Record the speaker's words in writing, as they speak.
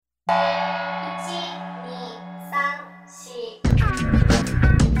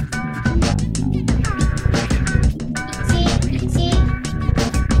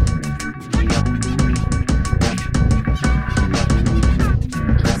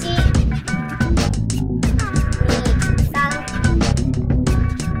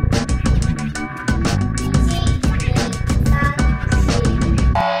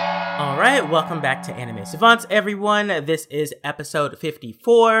welcome back to Anime Savants, everyone. This is episode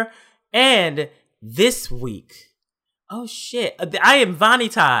 54, and this week, oh shit, I am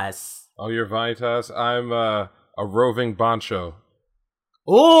Vanitas. Oh, you're Vanitas? I'm a roving Bancho.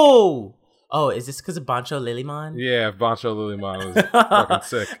 Oh, is this because of Bancho Lilymon? Yeah, Bancho Lilymon was fucking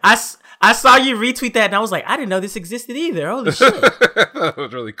sick. I saw you retweet that, and I was like, I didn't know this existed either. Holy shit. That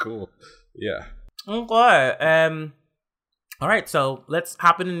was really cool. Yeah. Okay. All right, so let's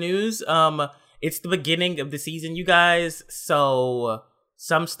hop into news. It's the beginning of the season, you guys. So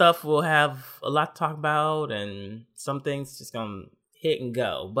some stuff we'll have a lot to talk about, and some things just gonna hit and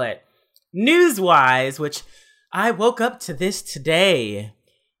go. But news-wise, which I woke up to this today,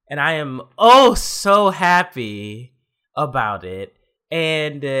 and I am so happy about it.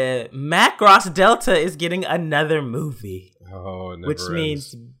 And Macross Delta is getting another movie. Oh, it never which ends.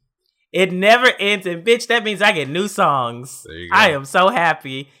 Means it never ends, and bitch, that means I get new songs. There you go. I am so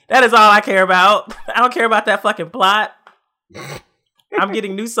happy. That is all I care about. I don't care about that fucking plot. I'm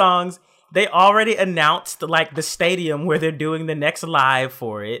getting new songs. They already announced like the stadium where they're doing the next live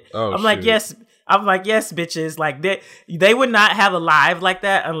for it. Oh, I'm like, yes, bitches. Like they would not have a live like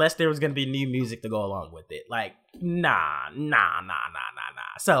that unless there was gonna be new music to go along with it. Like, nah.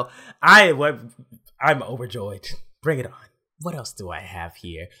 So I'm overjoyed. Bring it on. What else do I have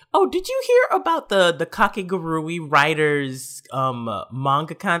here? Oh, did you hear about the Kakegurui writers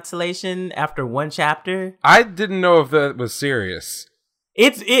manga constellation after one chapter? I didn't know if that was serious.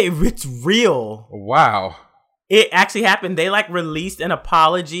 It's real. Wow. It actually happened. They like released an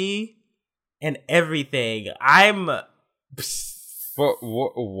apology and everything. But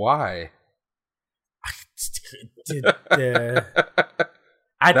why?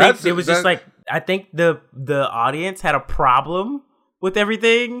 I think it was just like, I think the audience had a problem with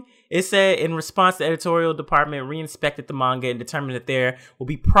everything. It said in response, the editorial department re-inspected the manga and determined that there will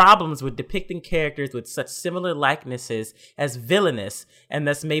be problems with depicting characters with such similar likenesses as villainous, and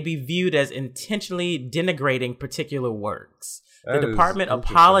thus may be viewed as intentionally denigrating particular works. The department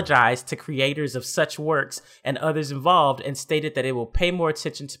apologized to creators of such works and others involved and stated that it will pay more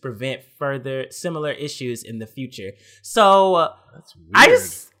attention to prevent further similar issues in the future. So that's weird.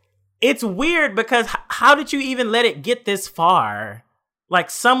 It's weird because how did you even let it get this far?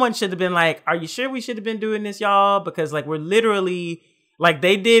 Like, someone should have been like, are you sure we should have been doing this, y'all? Because like, we're literally like,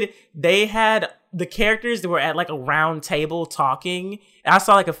 they had the characters that were at like a round table talking. I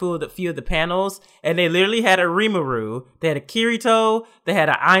saw like a few of the panels, and they literally had a Rimuru, they had a Kirito, they had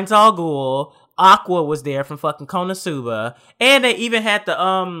a Ainz Al Ghul, Aqua was there from fucking Konosuba, and they even had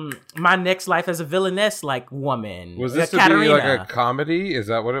the My Next Life as a Villainess like woman. Was this Katarina. To be like a comedy? Is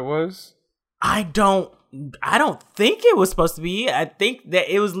that what it was? I don't think it was supposed to be. I think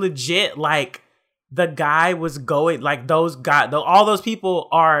that it was legit. Like, the guy was going like, those guys, all those people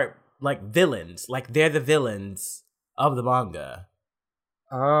are like villains. Like, they're the villains of the manga.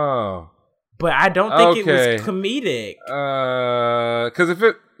 Oh. But I don't think it was comedic. Because if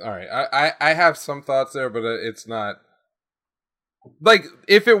it... Alright, I have some thoughts there, but it's not... Like,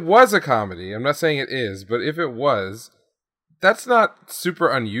 if it was a comedy, I'm not saying it is, but if it was, that's not super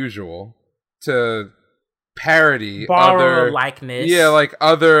unusual to parody borrow a likeness. Yeah, like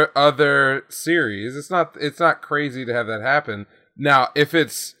other series. It's not crazy to have that happen. Now, if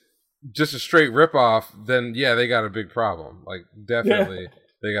it's just a straight ripoff, then yeah, they got a big problem. Like, definitely,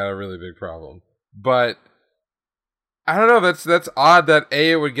 they got a really big problem. But I don't know. That's odd that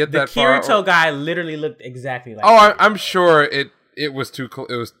it would get that far. The Kirito guy literally looked exactly like. Oh, I'm sure it was too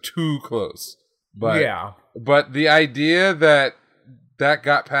it was too close. But yeah. But the idea that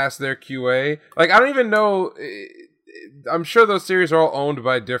got past their QA, like, I don't even know. I'm sure those series are all owned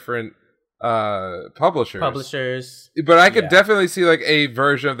by different publishers. But I could definitely see like a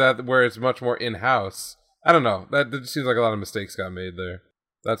version of that where it's much more in-house. I don't know. That seems like a lot of mistakes got made there.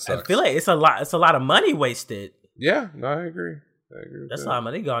 That sucks. I feel like it's a lot of money wasted. Yeah, no, I agree. With That's a lot of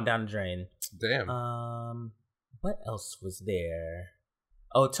money going down the drain. Damn. What else was there?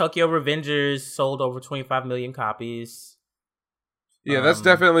 Oh, Tokyo Revengers sold over 25 million copies. Yeah, that's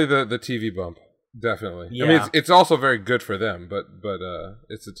definitely the TV bump. Definitely. Yeah. I mean, it's also very good for them, but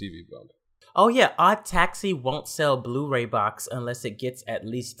it's a TV bump. Oh yeah, Odd Taxi won't sell Blu-ray box unless it gets at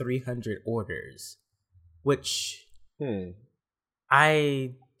least 300 orders. Which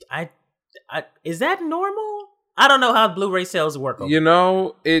I is that normal? I don't know how Blu-ray sales work. You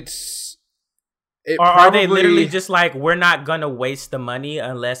know, are they literally just like, we're not gonna waste the money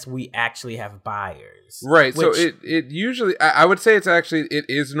unless we actually have buyers? Right. So it usually, I would say it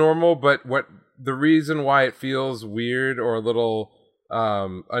is normal, but the reason why it feels weird or a little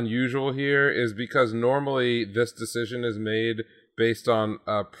unusual here is because normally this decision is made based on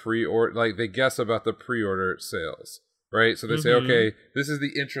pre-order, like they guess about the pre-order sales, right? So they say, okay, this is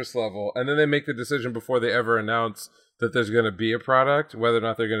the interest level, and then they make the decision before they ever announce that there's going to be a product, whether or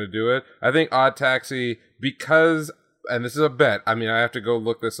not they're going to do it. I think Odd Taxi, because, and this is a bet, I mean, I have to go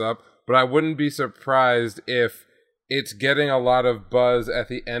look this up, but I wouldn't be surprised if it's getting a lot of buzz at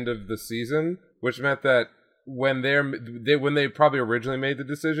the end of the season, which meant that when they probably originally made the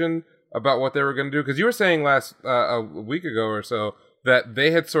decision about what they were going to do, because you were saying a week ago or so that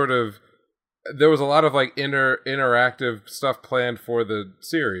they had sort of, there was a lot of like interactive stuff planned for the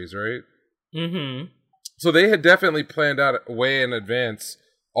series, right? Mm-hmm. So they had definitely planned out way in advance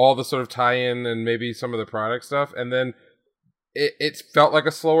all the sort of tie-in and maybe some of the product stuff, and then it felt like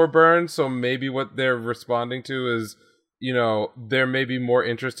a slower burn. So maybe what they're responding to is, you know, there may be more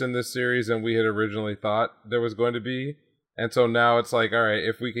interest in this series than we had originally thought there was going to be. And so now it's like, all right,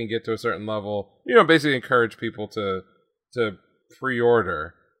 if we can get to a certain level, you know, basically encourage people to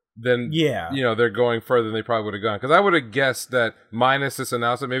pre-order, then, you know, they're going further than they probably would have gone. Because I would have guessed that minus this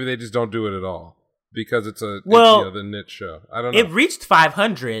announcement, maybe they just don't do it at all. Because it's you know, the niche show. I don't know. It reached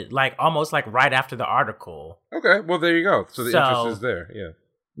 500, like almost like right after the article. Okay, well there you go. So the interest is there.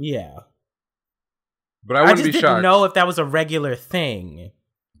 Yeah. But I wouldn't be just shocked. Didn't know if that was a regular thing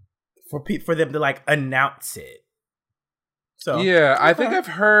for them to like announce it. So yeah, I think I've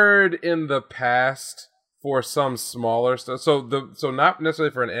heard in the past for some smaller stuff. So not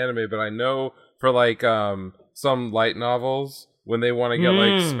necessarily for an anime, but I know for like some light novels when they want to get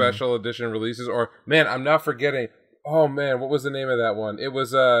like special edition releases. Or man, I'm not forgetting. Oh man, what was the name of that one?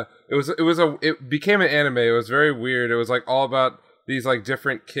 It became an anime. It was very weird. It was like all about these like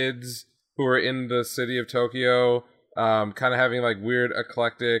different kids who were in the city of Tokyo, kind of having like weird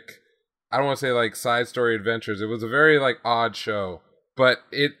eclectic, I don't want to say like side story adventures. It was a very like odd show, but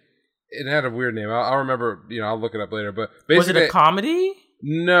it had a weird name. I'll remember, you know, I'll look it up later. But basically, was it a comedy?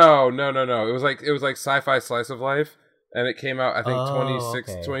 No. It was like sci-fi slice of life, and it came out I think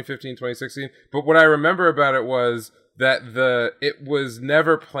 2015, 2016. But what I remember about it was that it was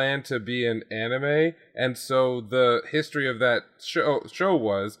never planned to be an anime, and so the history of that show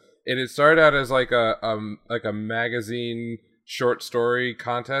was it had started out as like a magazine short story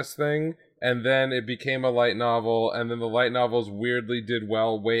contest thing, and then it became a light novel, and then the light novels weirdly did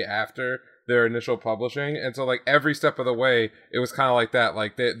well way after their initial publishing, and so like every step of the way it was kind of like that.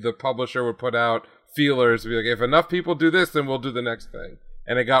 Like the publisher would put out feelers to be like, if enough people do this, then we'll do the next thing,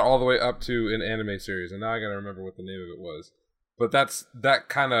 and it got all the way up to an anime series, and now I gotta remember what the name of it was. But that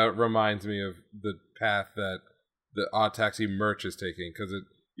kind of reminds me of the path that the Odd Taxi merch is taking, because it,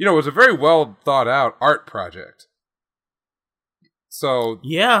 you know, it was a very well thought out art project. So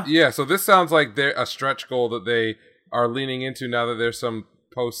so this sounds like they're a stretch goal that they are leaning into now that there's some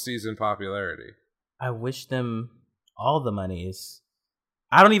post-season popularity. I wish them all the monies.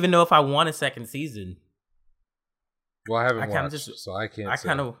 I don't even know if I want a second season. Well, I haven't watched, so I can't say.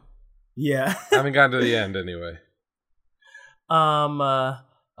 I haven't gotten to the end anyway. Oh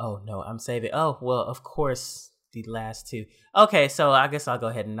no, I'm saving. Oh well, of course the last two. Okay, so I guess I'll go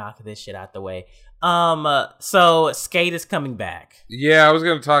ahead and knock this shit out the way. So Skate is coming back. Yeah, I was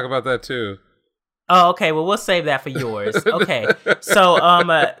going to talk about that too. Oh, okay. Well, we'll save that for yours. Okay. So,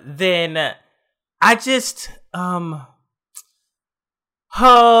 then I just,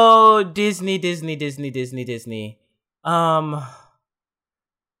 Disney.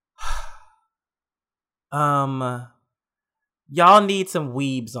 Y'all need some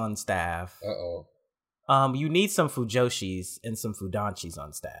weebs on staff. Uh-oh. You need some Fujoshis and some Fudanshis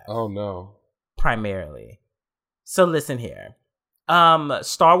on staff. Oh no. Primarily. So listen here.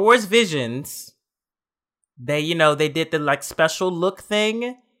 Star Wars Visions, they did the like special look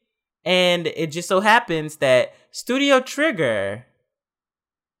thing, and it just so happens that Studio Trigger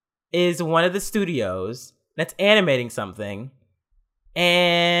is one of the studios that's animating something,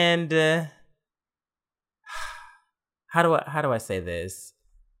 and how do I say this?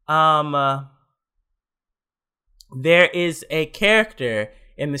 There is a character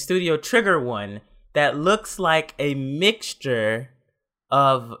in the Studio Trigger one that looks like a mixture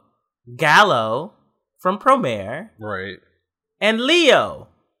of Gallo from Promare, right, and Leo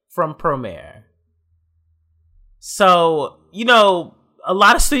from Promare. So, you know, a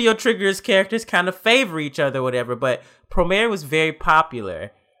lot of Studio Trigger's characters kind of favor each other, whatever, but Promare was very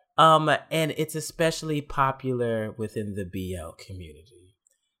popular. And it's especially popular within the BL community.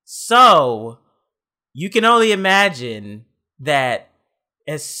 So, you can only imagine that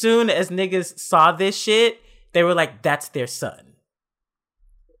as soon as niggas saw this shit, they were like, that's their son.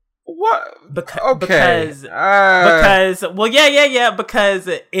 What? Because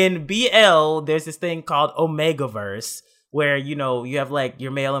in BL, there's this thing called Omegaverse. where, you know, you have like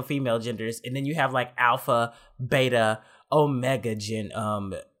your male and female genders, and then you have like alpha, beta, omega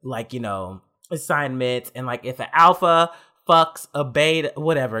like, you know, assignments, and like if an alpha fucks a beta,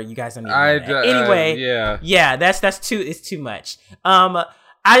 whatever, you guys don't need to know that. Anyway, yeah, that's too much.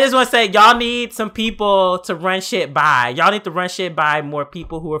 I just want to say, y'all need some people to run shit by. Y'all need to run shit by more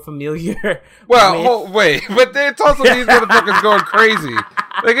people who are familiar. Well, wait, but it's also these motherfuckers going crazy.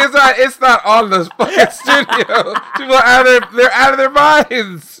 Like it's not on the fucking studio. People are they're out of their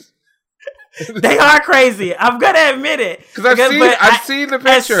minds. They are crazy. I'm gonna admit it because I've seen the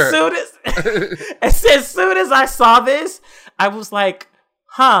picture. As soon as I saw this, I was like,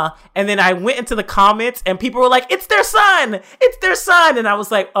 huh? And then I went into the comments and people were like, it's their son! It's their son! And I was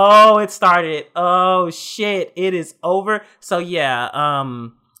like, oh, it started. Oh, shit. It is over. So, yeah.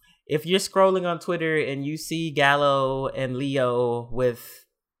 If you're scrolling on Twitter and you see Gallo and Leo with,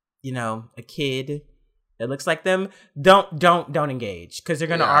 you know, a kid that looks like them, don't engage. Because they're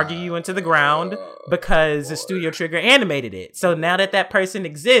going to argue you into the ground because the Studio Trigger animated it. So now that person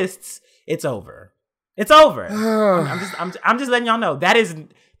exists, it's over. It's over. I'm just letting y'all know that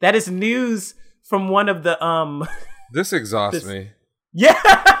is news from one of the This exhausts me. Yeah,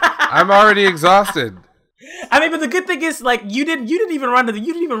 I'm already exhausted. I mean, but the good thing is, like, you didn't even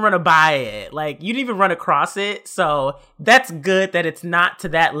run by it. Like, you didn't even run across it. So that's good that it's not to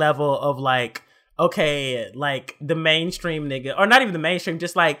that level of like, okay, like the mainstream nigga, or not even the mainstream,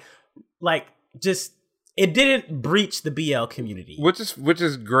 just like just it didn't breach the BL community, which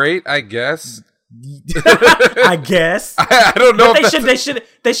is great, I guess. I guess. I don't know. But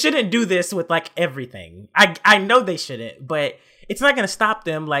they shouldn't do this with like everything. I know they shouldn't, but it's not gonna stop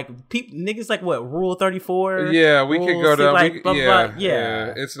them. Like niggas like what Rule 34. Yeah, we could go to like blah, blah, blah.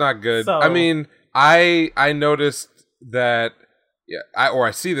 Yeah, it's not good. So, I mean, I noticed that. Yeah,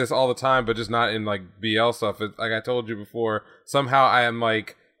 I see this all the time, but just not in like BL stuff. Like I told you before, somehow I am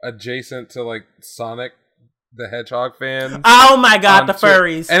like adjacent to like Sonic the Hedgehog fans. Oh my god, the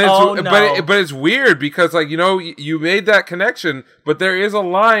furries! And it's, but it's weird because like, you know, you made that connection, but there is a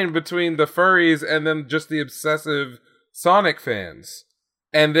line between the furries and then just the obsessive Sonic fans,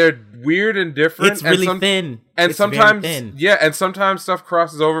 and they're weird and different. It's really thin, and it's sometimes very thin. Yeah, and sometimes stuff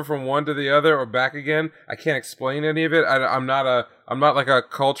crosses over from one to the other or back again. I can't explain any of it. I'm not like a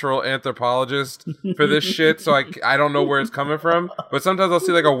cultural anthropologist for this shit, so I don't know where it's coming from. But sometimes I'll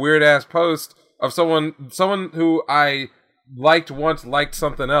see like a weird ass post of someone who I liked once liked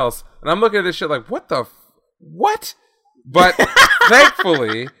something else, and I'm looking at this shit like, what? But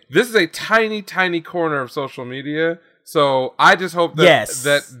thankfully, this is a tiny, tiny corner of social media, so I just hope that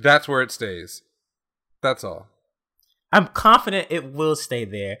that's where it stays. That's all. I'm confident it will stay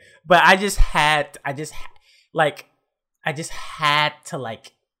there, but I just had to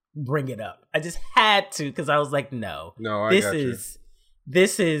like bring it up. I just had to, because I was like, no,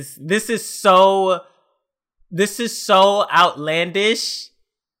 This is so outlandish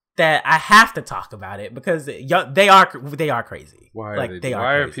that I have to talk about it because they are crazy. Why are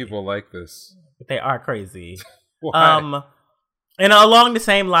crazy. People like this? They are crazy. Why? And along the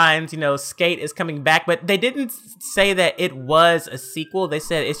same lines, you know, Skate is coming back, but they didn't say that it was a sequel. They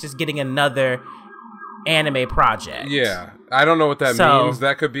said it's just getting another anime project. Yeah, I don't know what that means.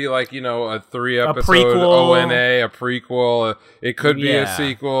 That could be like, you know, a 3-episode ONA, a prequel. It could be a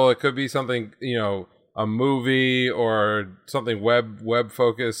sequel. It could be something, you know, a movie or something web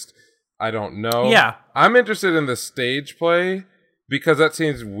focused. I don't know. Yeah, I'm interested in the stage play because that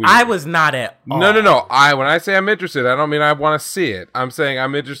seems weird. I was not at all. No. When I say I'm interested, I don't mean I want to see it. I'm saying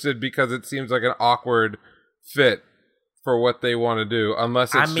I'm interested because it seems like an awkward fit for what they want to do,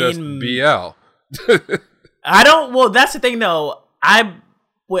 unless it's just BL. I don't. Well, that's the thing, though. I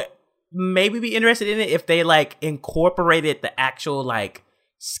would maybe be interested in it if they like incorporated the actual like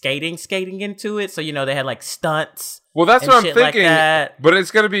skating into it. So, you know, they had like stunts. Well, that's what I'm thinking. Like that. But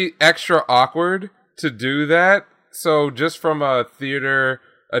it's gonna be extra awkward to do that. So, just from a theater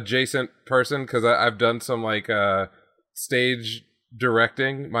adjacent person, because I've done some like stage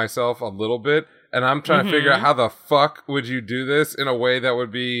directing myself a little bit, and I'm trying to figure out how the fuck would you do this in a way that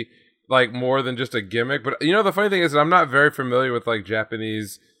would be like more than just a gimmick. But you know, the funny thing is that I'm not very familiar with like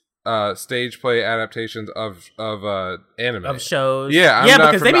Japanese stage play adaptations of anime, of shows. Yeah,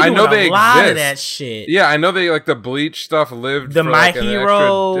 because they be doing a lot of that shit. Yeah, I know they like the Bleach stuff lived the for, My like,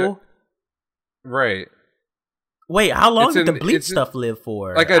 Hero. Right. Wait, how long did the Bleach stuff live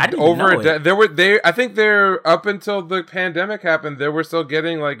for? Like I think they're up until the pandemic happened, they were still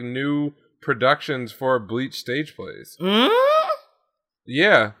getting like new productions for Bleach stage plays.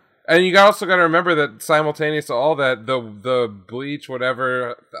 Yeah. And you also got to remember that simultaneous to all that, the Bleach,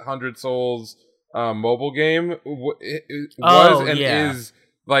 whatever, 100 Souls mobile game was is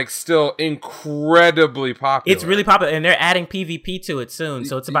like still incredibly popular. It's really popular, and they're adding PvP to it soon,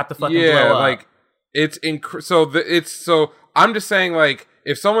 so it's about to fucking blow up. Like it's so I'm just saying, like,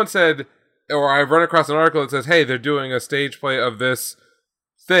 if someone said, or I run across an article that says, hey, they're doing a stage play of this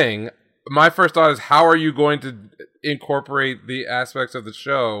thing, my first thought is, how are you going to incorporate the aspects of the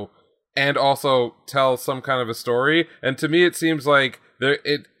show and also tell some kind of a story? And to me, it seems like I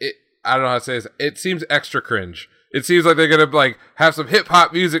don't know how to say this. It seems extra cringe. It seems like they're gonna like have some hip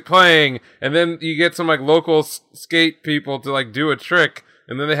hop music playing, and then you get some like local skate people to like do a trick,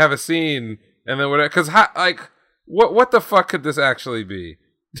 and then they have a scene, and then whatever. Because like, what the fuck could this actually be?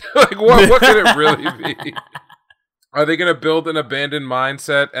 Like, what could it really be? Are they gonna build an abandoned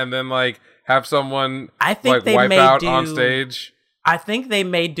mindset and then like have someone like wipe out on stage? I think they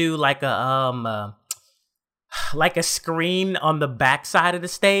may do like a screen on the back side of the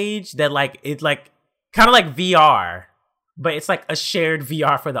stage that like it's like kind of like VR, but it's like a shared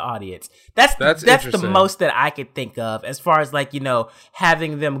VR for the audience. That's the most that I could think of as far as like, you know,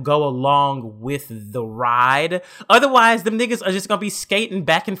 having them go along with the ride. Otherwise, them niggas are just gonna be skating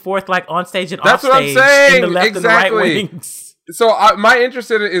back and forth like on stage and off stage. That's what I'm saying. In the left and the right wings. So my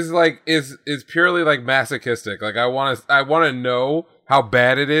interest in it is purely like masochistic. Like I want to know how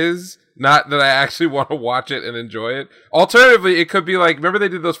bad it is. Not that I actually want to watch it and enjoy it. Alternatively, it could be like, remember they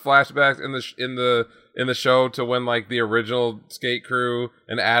did those flashbacks in the show to when like the original skate crew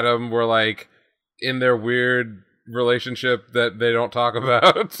and Adam were like in their weird relationship that they don't talk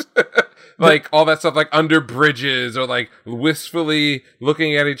about. Like all that stuff, like under bridges or like wistfully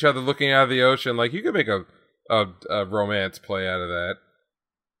looking at each other, looking out of the ocean. Like you could make a romance play out of that.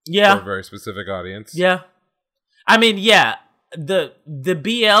 Yeah. For a very specific audience. Yeah. I mean, yeah. The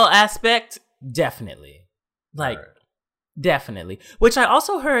BL aspect, definitely. Like, definitely. Which I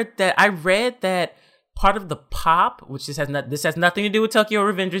also heard that I read that part of the pop, which this has nothing to do with Tokyo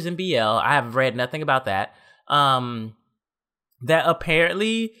Revengers and BL. I have read nothing about that. That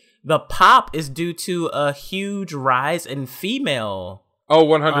apparently the pop is due to a huge rise in female. Oh,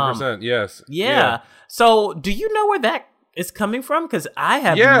 100%. Yes. Yeah. So, do you know where that is coming from? Because I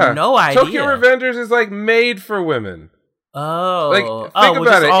have no idea. Tokyo Revengers is like made for women. Oh, like think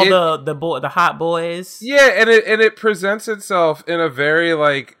about it. All the hot boys. Yeah, and it presents itself in a very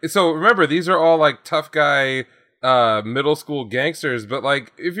like. So remember, these are all like tough guy, middle school gangsters. But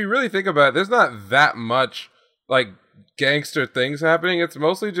like, if you really think about it, there's not that much like gangster things happening. It's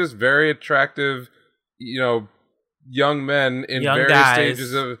mostly just very attractive, you know, young men in various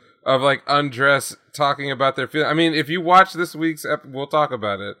stages of like undress, talking about their feelings. I mean, if you watch this week's we'll talk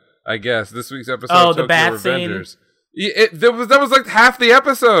about it. I guess this week's episode. Oh, of the Tokyo bath Revengers. scene. That was like half the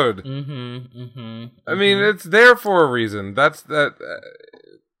episode. I mean, it's there for a reason. It's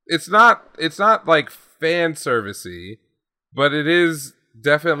not like fan servicey, but it is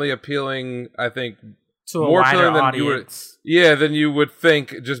definitely appealing. I think to a wider audience. Than you would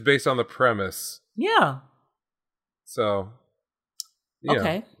think just based on the premise. Yeah. So. Yeah,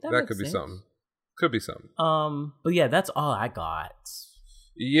 okay, that could be something. Could be something. But yeah, that's all I got.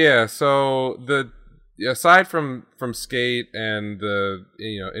 Yeah. So aside from Skate and the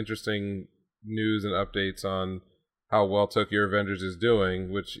interesting news and updates on how well Tokyo Revengers is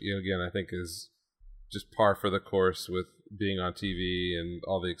doing, which again I think is just par for the course with being on TV and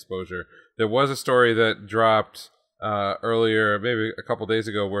all the exposure. There was a story that dropped earlier, maybe a couple days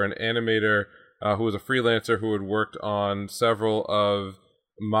ago, where an animator who was a freelancer who had worked on several of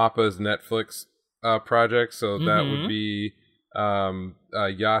MAPPA's Netflix projects. So that would be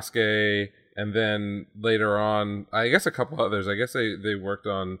Yasuke. And then later on, I guess a couple others. I guess they worked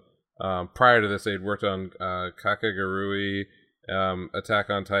on, prior to this, they'd worked on Kakegurui, Attack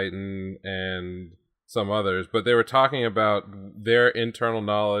on Titan, and some others. But they were talking about their internal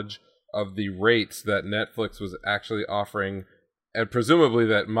knowledge of the rates that Netflix was actually offering, and presumably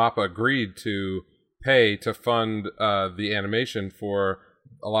that MAPPA agreed to pay to fund the animation for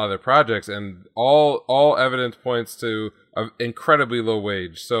a lot of their projects. And all evidence points to an incredibly low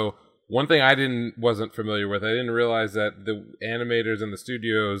wage. So one thing I wasn't familiar with, I didn't realize that the animators and the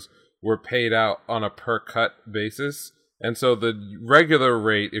studios were paid out on a per cut basis. And so the regular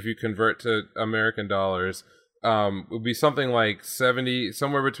rate, if you convert to American dollars, would be something like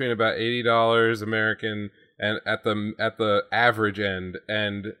somewhere between about $80 American and at the average end,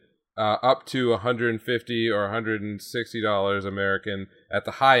 and up to $150 or $160 American at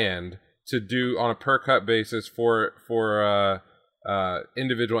the high end, to do on a per cut basis for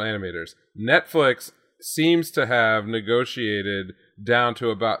individual animators. Netflix seems to have negotiated down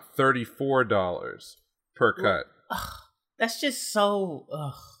to about $34 per cut. That's just so.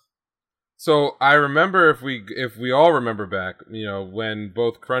 So I remember if we all remember back, you know, when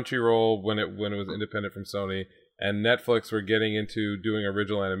both Crunchyroll when it was independent from Sony and Netflix were getting into doing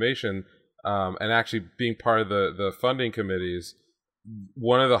original animation, and actually being part of the funding committees,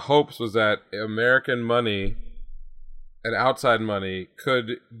 one of the hopes was that American money and outside money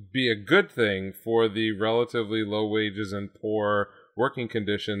could be a good thing for the relatively low wages and poor working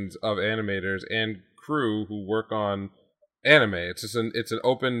conditions of animators and crew who work on anime. It's an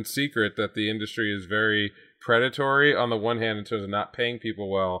open secret that the industry is very predatory on the one hand in terms of not paying people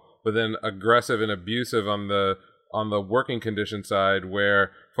well, but then aggressive and abusive on the working condition side, where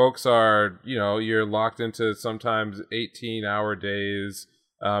folks are, you know, you're locked into sometimes 18-hour days.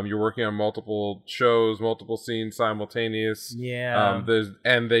 You're working on multiple shows, multiple scenes simultaneous. Yeah. They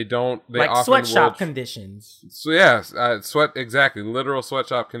like often sweatshop conditions. So yes, exactly, literal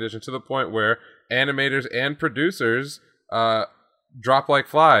sweatshop conditions, to the point where animators and producers drop like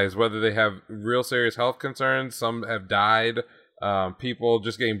flies, whether they have real serious health concerns. Some have died. People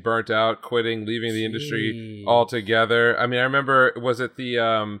just getting burnt out, quitting, leaving the industry altogether. I mean, I remember, was it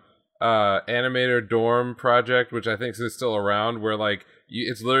the Animator Dorm project, which I think is still around, where like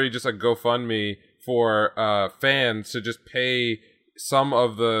it's literally just a GoFundMe for fans to just pay some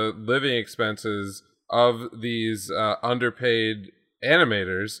of the living expenses of these underpaid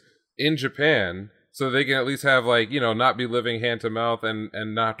animators in Japan, so they can at least have, like, you know, not be living hand to mouth and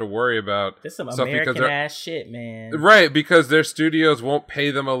not have to worry about this some stuff American ass shit, man. Right, because their studios won't pay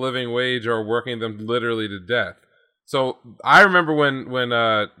them a living wage or working them literally to death. So I remember when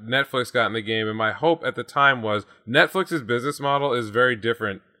Netflix got in the game, and my hope at the time was Netflix's business model is very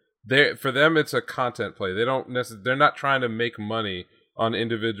different. For them, it's a content play. They're not trying to make money on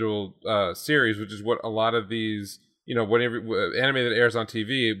individual series, which is what a lot of these, you know, whenever anime that airs on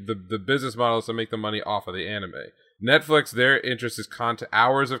TV, the business model is to make the money off of the anime. Netflix, their interest is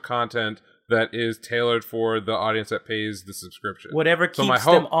hours of content that is tailored for the audience that pays the subscription. Whatever keeps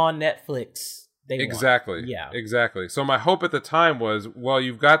them on Netflix. Exactly. Yeah. Exactly. So my hope at the time was, well,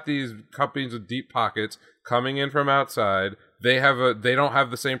 you've got these companies with deep pockets coming in from outside. They don't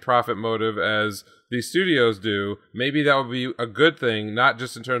have the same profit motive as these studios do. Maybe that would be a good thing, not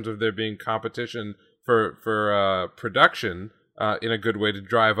just in terms of there being competition for production in a good way to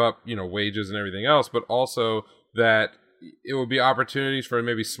drive up, you know, wages and everything else, but also that it would be opportunities for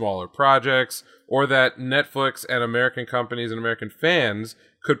maybe smaller projects, or that Netflix and American companies and American fans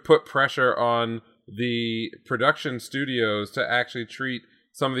could put pressure on the production studios to actually treat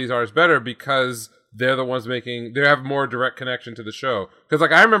some of these artists better, because they're the ones they have more direct connection to the show. Because,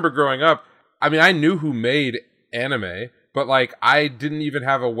 like, I remember growing up, I mean, I knew who made anime, but, like, I didn't even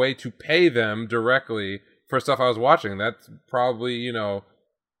have a way to pay them directly for stuff I was watching. That's probably, you know,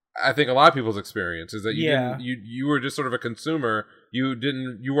 I think a lot of people's experience is that you were just sort of a consumer. You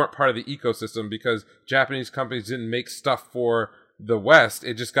weren't part of the ecosystem, because Japanese companies didn't make stuff for the West.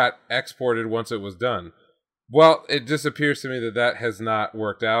 It just got exported once it was done. Well, it just appears to me that has not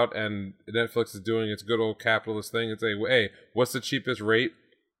worked out, and Netflix is doing its good old capitalist thing and say, hey, what's the cheapest rate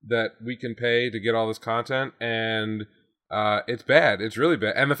that we can pay to get all this content? And it's bad. It's really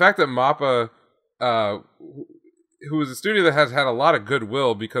bad. And the fact that MAPPA, who is a studio that has had a lot of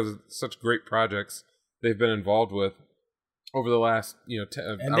goodwill because of such great projects they've been involved with over the last, you know,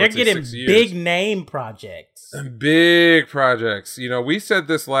 and they're getting big name projects. And big projects. You know, we said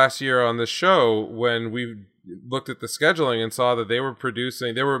this last year on the show when we looked at the scheduling and saw that they were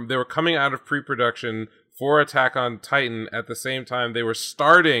producing, they were coming out of pre-production for Attack on Titan at the same time they were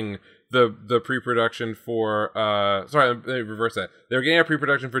starting the pre-production for sorry, let me reverse that. They were getting a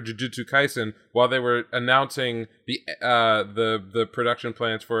pre-production for Jujutsu Kaisen while they were announcing the production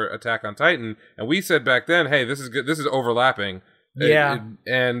plans for Attack on Titan, and we said back then, hey, this is good, this is overlapping. Yeah.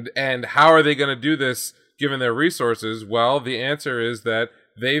 And how are they going to do this given their resources? Well, the answer is that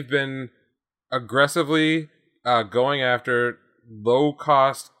they've been aggressively going after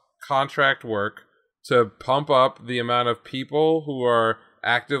low-cost contract work to pump up the amount of people who are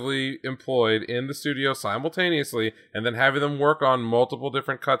actively employed in the studio simultaneously, and then having them work on multiple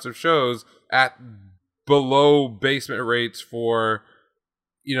different cuts of shows at below basement rates for,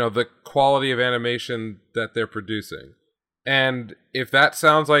 you know, the quality of animation that they're producing. And if that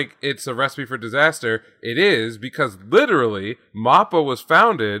sounds like it's a recipe for disaster, it is, because literally MAPPA was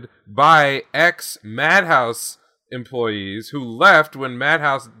founded by ex-Madhouse employees who left when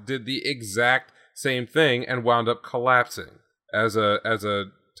Madhouse did the exact same thing and wound up collapsing as a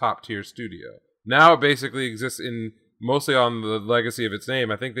top tier studio. Now it basically exists in mostly on the legacy of its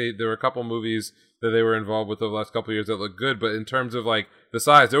name. I think there were a couple movies that they were involved with over the last couple of years that look good, but in terms of like the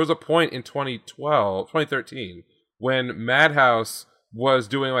size, there was a point in 2013 when Madhouse was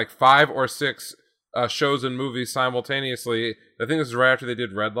doing like 5 or 6 shows and movies simultaneously. I think this is right after they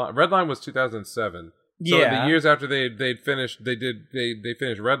did Redline. Redline was 2007. So in the years after they finished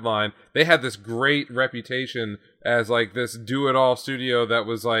Redline, they had this great reputation as like this do-it-all studio that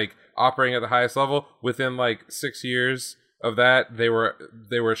was like operating at the highest level. Within like 6 years of that, they were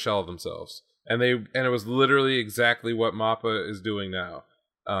a shell of themselves, and it was literally exactly what MAPPA is doing now.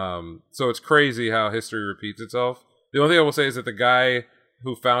 So it's crazy how history repeats itself. The only thing I will say is that the guy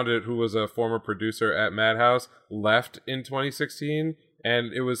who founded it, who was a former producer at Madhouse, left in 2016,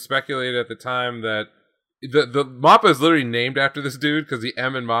 and it was speculated at the time that the MAPPA is literally named after this dude because the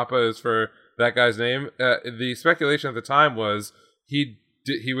M in MAPPA is for that guy's name. The speculation at the time was he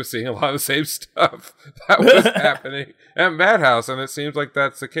was seeing a lot of the same stuff that was happening at Madhouse, and it seems like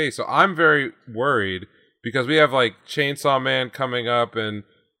that's the case. So I'm very worried because we have like Chainsaw Man coming up, and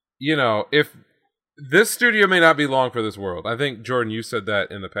if this studio may not be long for this world. I think Jordan, you said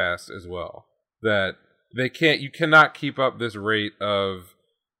that in the past as well, that you cannot keep up this rate of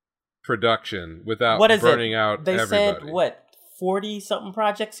production without burning out everybody. They said 40 something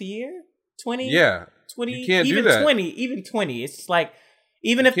projects a year? 20? Yeah. 20, you can't even do that. 20, even 20. It's like,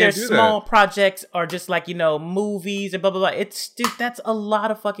 even if they're small projects or just like, movies and blah, blah, blah, that's a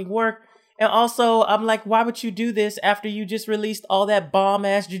lot of fucking work. And also, I'm like, why would you do this after you just released all that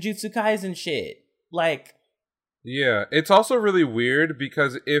bomb-ass Jujutsu Kaisen shit? Like... Yeah, it's also really weird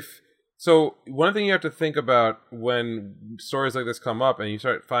because So one thing you have to think about when stories like this come up and you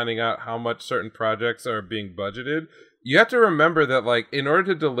start finding out how much certain projects are being budgeted, you have to remember that, like, in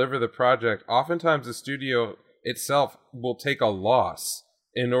order to deliver the project, oftentimes the studio itself will take a loss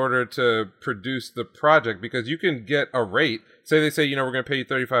in order to produce the project, because you can get a rate. They say, we're going to pay you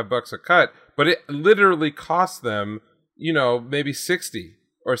 $35 a cut, but it literally costs them, maybe $60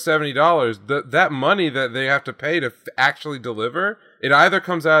 or $70. That money that they have to pay to actually deliver, it either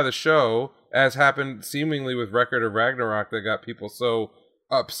comes out of the show, as happened seemingly with Record of Ragnarok that got people so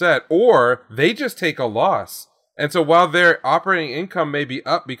upset, or they just take a loss. And so while their operating income may be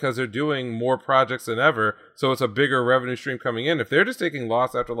up because they're doing more projects than ever, so it's a bigger revenue stream coming in, if they're just taking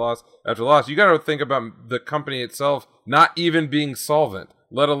loss after loss after loss, you got to think about the company itself not even being solvent,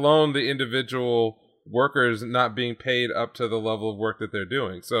 let alone the individual workers not being paid up to the level of work that they're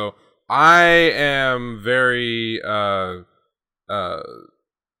doing. So I am very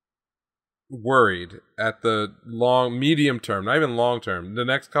worried at the medium term, not even long term, the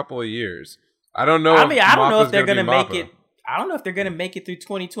next couple of years. I don't know. I don't know if they're going to make it. I don't know if they're going to make it through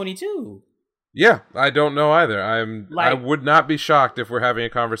 2022. Yeah, I don't know either. I would not be shocked if we're having a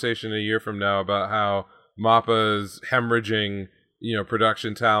conversation a year from now about how MAPPA's hemorrhaging,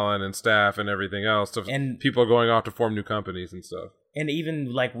 production talent and staff and everything else. And people are going off to form new companies and stuff. And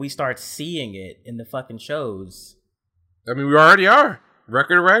even like we start seeing it in the fucking shows. I mean, we already are.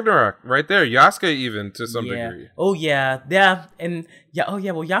 Record of Ragnarok, right there. Yasuke, even to some degree. Oh yeah, and yeah. Oh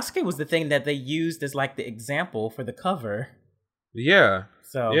yeah. Well, Yasuke was the thing that they used as like the example for the cover. Yeah.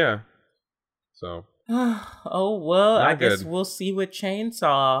 So yeah. So. Oh well, I guess we'll see with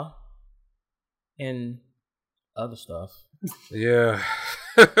Chainsaw and other stuff. Yeah,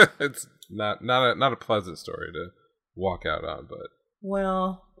 it's not a pleasant story to walk out on, but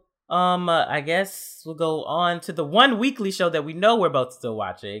well. I guess we'll go on to the one weekly show that we know we're both still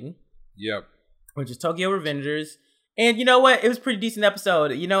watching. Yep. Which is Tokyo Revengers. And you know what? It was a pretty decent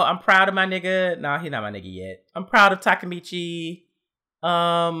episode. I'm proud of my nigga. Nah, he's not my nigga yet. I'm proud of Takemichi.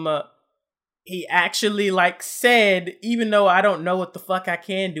 He actually said, even though I don't know what the fuck I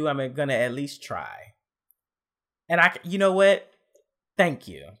can do, I'm gonna at least try. And you know what? Thank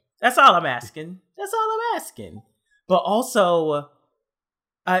you. That's all I'm asking. But also,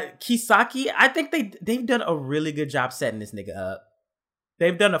 Kisaki, I think they've done a really good job setting this nigga up.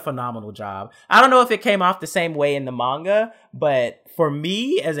 They've done a phenomenal job. I don't know if it came off the same way in the manga, but for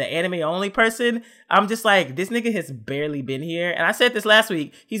me, as an anime-only person, I'm just like, this nigga has barely been here. And I said this last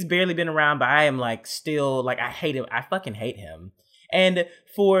week, he's barely been around, but I am still, I hate him. I fucking hate him. And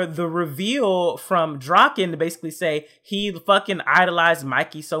for the reveal from Draken to basically say he fucking idolized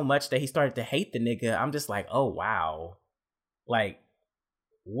Mikey so much that he started to hate the nigga, I'm just like, oh, wow.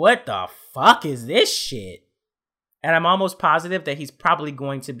 What the fuck is this shit? And I'm almost positive that he's probably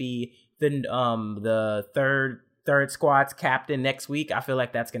going to be the third squad's captain next week. I feel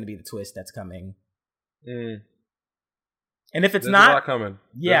like that's going to be the twist that's coming. And if it's not, a lot coming.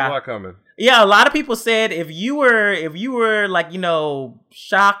 Yeah, there's a lot coming. Yeah, a lot of people said if you were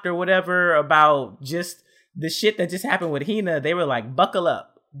shocked or whatever about just the shit that just happened with Hina, they were like, buckle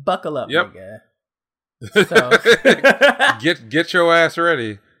up, yep. Nigga. So get your ass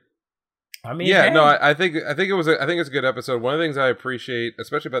ready. I mean, Yeah, hey. no, I think it's a good episode. One of the things I appreciate,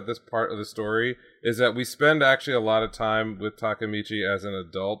 especially about this part of the story, is that we spend actually a lot of time with Takemichi as an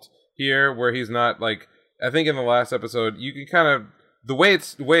adult here, where he's not like, I think in the last episode you can kind of, the way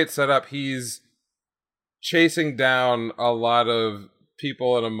it's set up, he's chasing down a lot of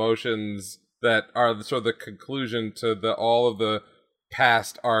people and emotions that are sort of the conclusion to all of the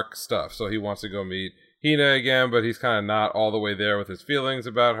past arc stuff. So he wants to go meet Hina again, but he's kind of not all the way there with his feelings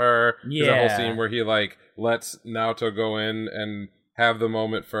about her. Yeah. There's a whole scene where he like lets Naoto go in and have the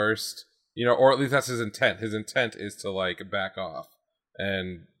moment first, or at least that's his intent. His intent is to like back off,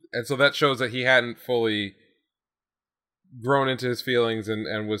 and so that shows that he hadn't fully grown into his feelings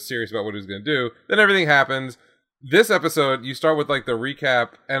and was serious about what he was going to do. Then everything happens. This episode, you start with like the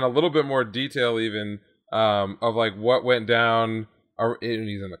recap and a little bit more detail even of like what went down. And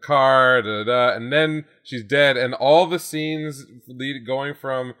he's in the car, and then she's dead, and all the scenes going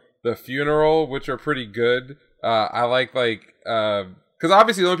from the funeral, which are pretty good. I like because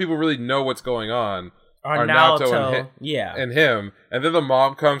obviously the only people who really know what's going on are Naoto and him, and then the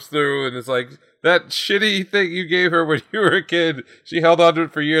mom comes through and it's like, that shitty thing you gave her when you were a kid, she held on to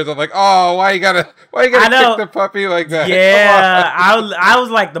it for years. I'm like, oh, why you gotta kick the puppy like that? Yeah, I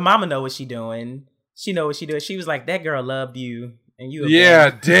was like, the mama know what she doing. She know what she doing. She was like, that girl loved you. And you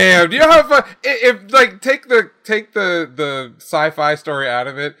damn. Do you know how fun? If like take the sci-fi story out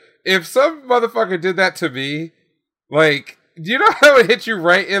of it, if some motherfucker did that to me, like, do you know how it hit you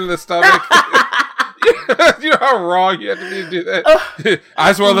right in the stomach? Do you know how wrong you had to be to do that? I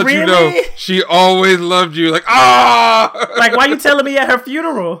just want to let you know she always loved you. Like, like, why you telling me at her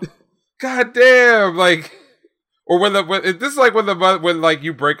funeral? God damn, like. Or when this is like when like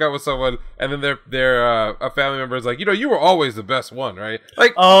you break up with someone and then their a family member is like, you were always the best one, right?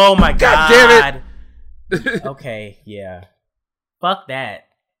 Like, oh my God damn it. Okay, yeah, fuck that.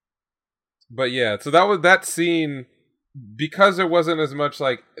 But yeah, so that scene, because there wasn't as much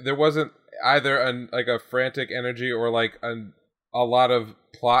like, there wasn't either a frantic energy or like a lot of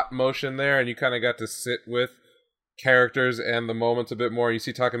plot motion there, and you kind of got to sit with characters and the moments a bit more. You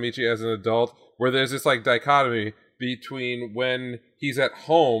see Takemichi as an adult, where there's this like dichotomy between when he's at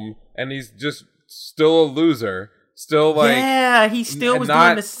home and he's just still a loser, still like, yeah, he still was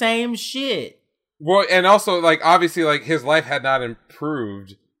doing the same shit. Well, and also like obviously like his life had not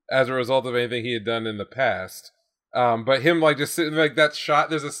improved as a result of anything he had done in the past. But him like just sitting like that shot.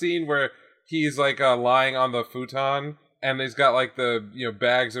 There's a scene where he's like lying on the futon. And he's got like the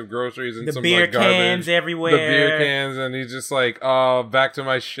bags of groceries and some beer like garbage, cans everywhere. The beer cans, and he's just like, oh, back to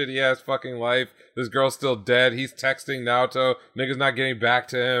my shitty ass fucking life. This girl's still dead. He's texting Naoto. Nigga's not getting back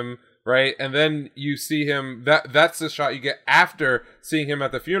to him, right? And then you see him. That's the shot you get after seeing him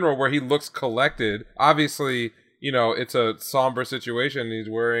at the funeral, where he looks collected. Obviously, it's a somber situation. He's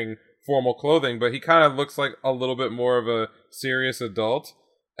wearing formal clothing, but he kind of looks like a little bit more of a serious adult.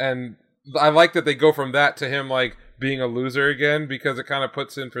 And I like that they go from that to him like being a loser again, because it kind of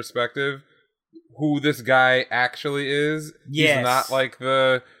puts in perspective who this guy actually is. Yes. He's not like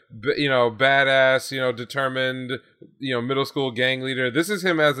the badass, determined, middle school gang leader. This is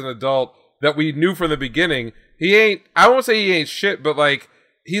him as an adult that we knew from the beginning. I won't say he ain't shit, but like,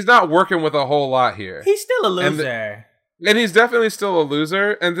 he's not working with a whole lot here. He's still a loser. And he's definitely still a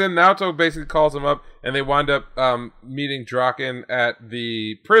loser. And then Naoto basically calls him up, and they wind up meeting Draken at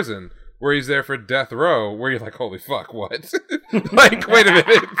the prison, where he's there for death row, where you're like, holy fuck, what? Like, wait a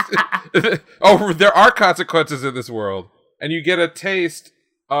minute. Oh, there are consequences in this world. And you get a taste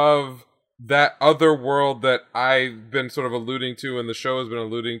of that other world that I've been sort of alluding to, and the show has been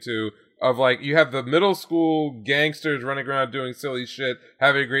alluding to, of like, you have the middle school gangsters running around doing silly shit,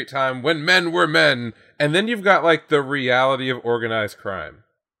 having a great time, when men were men. And then you've got like the reality of organized crime.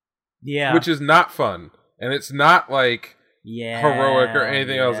 Yeah. Which is not fun. And it's not like heroic or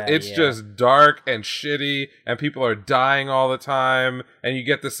anything else. It's just dark and shitty, and people are dying all the time, and you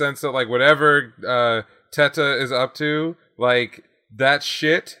get the sense that like whatever Teta is up to, like, that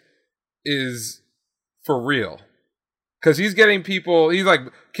shit is for real. Because he's getting people, he's like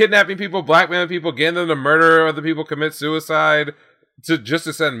kidnapping people, blackmailing people, getting them to murder other people, commit suicide, to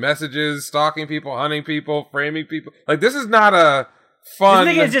send messages, stalking people, hunting people, framing people. Like, this is not a fun...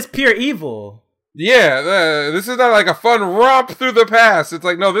 This nigga is just pure evil. Yeah, this is not like a fun romp through the past. It's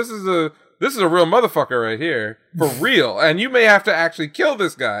like, no, this is a real motherfucker right here. For real. And you may have to actually kill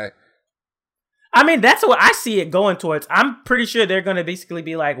this guy. I mean, that's what I see it going towards. I'm pretty sure they're going to basically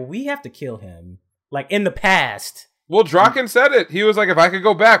be like, we have to kill him. Like, in the past. Well, Draken said it. He was like, if I could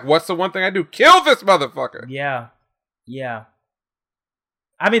go back, what's the one thing I'd do? Kill this motherfucker. Yeah. Yeah.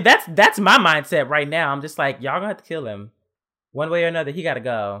 I mean, that's my mindset right now. I'm just like, y'all gonna have to kill him. One way or another, he gotta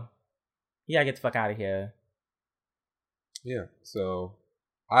go. Yeah, get the fuck out of here. Yeah, so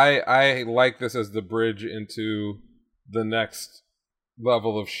I like this as the bridge into the next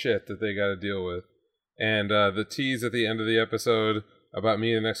level of shit that they got to deal with. And the tease at the end of the episode about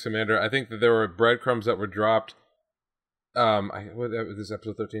me and the next commander, I think that there were breadcrumbs that were dropped. This is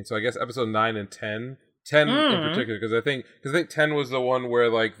episode 13, so I guess episode 9 and 10. 10 in particular, because I think 10 was the one where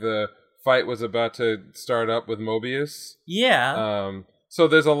like the fight was about to start up with Mobius. Yeah. So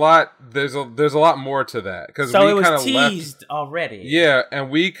there's a lot more to that, because so we it was kind of teased already. Yeah, and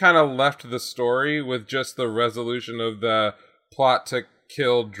we kind of left the story with just the resolution of the plot to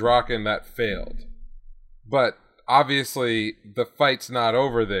kill Draken that failed. But obviously the fight's not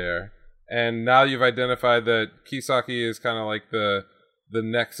over there, and now you've identified that Kisaki is kind of like the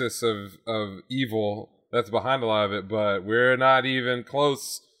nexus of evil that's behind a lot of it, but we're not even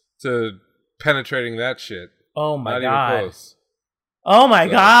close to penetrating that shit. Oh my not god. Even close. Oh my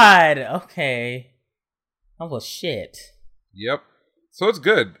god. Okay. Oh well, shit. Yep. So it's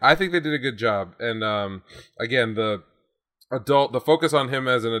good. I think they did a good job. And again, the focus on him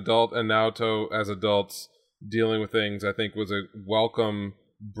as an adult and Naoto as adults dealing with things, I think was a welcome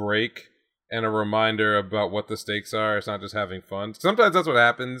break and a reminder about what the stakes are. It's not just having fun. Sometimes that's what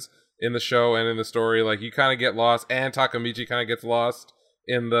happens in the show and in the story. Like, you kind of get lost, and Takamichi kind of gets lost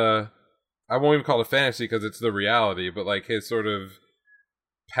in the, I won't even call it fantasy because it's the reality, but like his sort of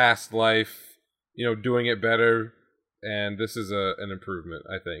past life, doing it better. And this is an improvement,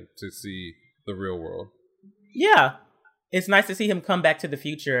 I think, to see the real world. Yeah. It's nice to see him come back to the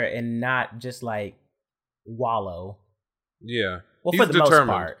future and not just like wallow. Yeah. Well, for the most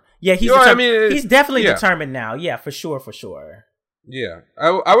part. Yeah, he's he's definitely determined now. Yeah, for sure. Yeah.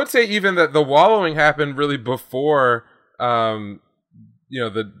 I would say even that the wallowing happened really before the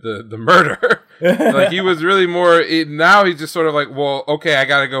murder. Like, he was really more, now he's just sort of like, well, okay, I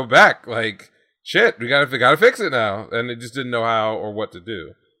gotta go back. Like, shit, we gotta fix it now. And it just didn't know how or what to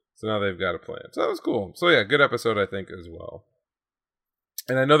do. So now they've got a plan. So that was cool. So yeah, good episode, I think, as well.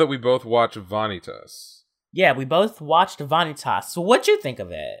 And I know that we both watched Vanitas. Yeah, we both watched Vanitas. So what'd you think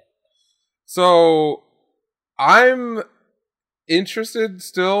of it? So I'm interested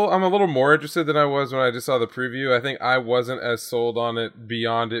still. I'm a little more interested than I was when I just saw the preview. I think I wasn't as sold on it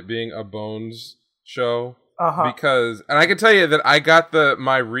beyond it being a Bones show. Because, and I can tell you that I got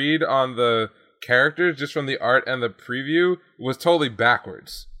my read on the characters just from the art and the preview was totally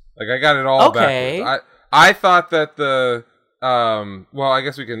backwards. Like, I got it all backwards. I thought that the well, I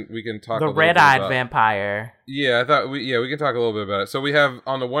guess we can talk the red-eyed vampire. Yeah, I thought we can talk a little bit about it. So we have,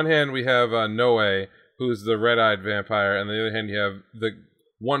 on the one hand, we have Noe, who's the red-eyed vampire, and on the other hand, you have the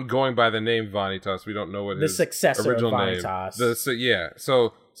one going by the name Vanitas. We don't know what his original Vanitas. Name.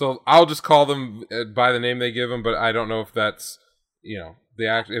 So I'll just call them by the name they give them, but I don't know if that's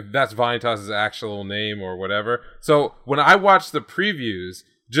if that's Vanitas' actual name or whatever. So when I watched the previews,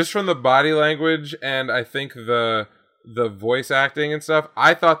 just from the body language and I think the voice acting and stuff,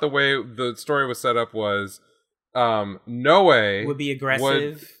 I thought the way the story was set up was Noe would be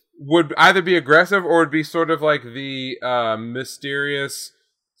aggressive. Would either be aggressive or would be sort of like the mysterious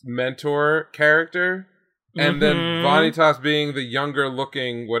mentor character. And then Vanitas, being the younger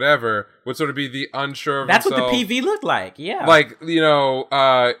looking whatever, would sort of be the unsure of That's himself. What the PV looked like, yeah. Like,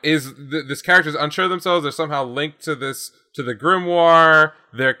 this character's unsure of themselves. They're somehow linked to the grimoire.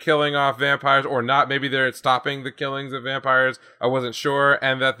 They're killing off vampires or not. Maybe they're stopping the killings of vampires. I wasn't sure.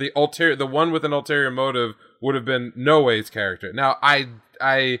 And that the one with an ulterior motive would have been Noe's character. Now, I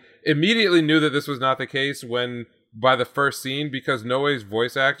immediately knew that this was not the case by the first scene, because Noe's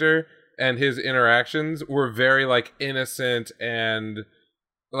voice actor and his interactions were very like innocent and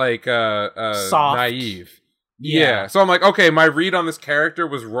like soft, naive. Yeah. So I'm like, okay, my read on this character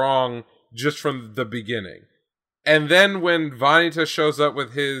was wrong just from the beginning. And then when Vanitas shows up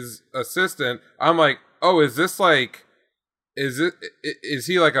with his assistant, I'm like, oh, is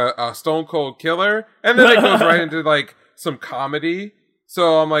he like a stone cold killer? And then it goes right into like some comedy.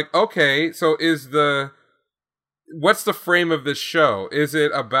 So I'm like, okay, so what's the frame of this show? Is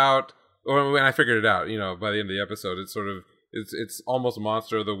it about, or when I figured it out, by the end of the episode, it's sort of, it's almost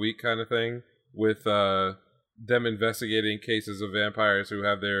Monster of the Week kind of thing, with them investigating cases of vampires who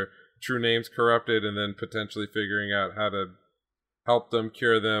have their true names corrupted and then potentially figuring out how to help them,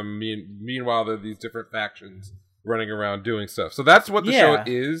 cure them. Meanwhile, there are these different factions running around doing stuff. So that's what the show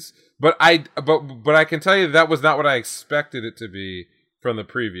is. But I can tell you that was not what I expected it to be from the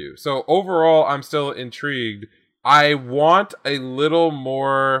preview. So overall, I'm still intrigued. I want a little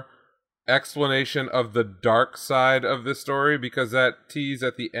more explanation of the dark side of this story, because that tease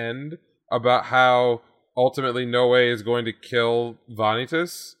at the end about how ultimately Noe is going to kill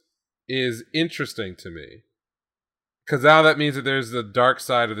Vanitas is interesting to me. Because now that means that there's the dark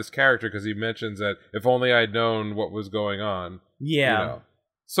side of this character, because he mentions that if only I'd known what was going on. Yeah. You know.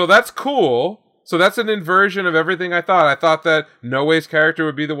 So that's cool. So that's an inversion of everything I thought. I thought that Noe's character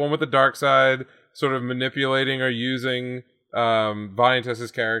would be the one with the dark side, sort of manipulating or using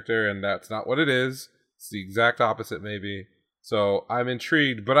Vanitas' character, and that's not what it is. It's the exact opposite, maybe. So I'm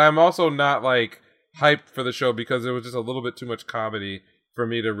intrigued, but I'm also not like hyped for the show because there was just a little bit too much comedy for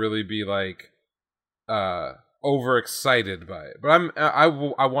me to really be like overexcited by it. But I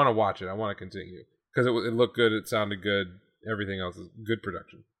want to watch it. I want to continue because it looked good. It sounded good. Everything else is good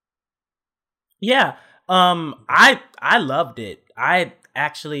production. Yeah. I loved it. I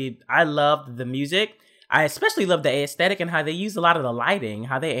loved the music. I especially loved the aesthetic and how they used a lot of the lighting,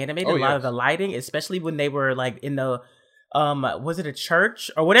 how they animated a lot of the lighting, especially when they were like in the was it a church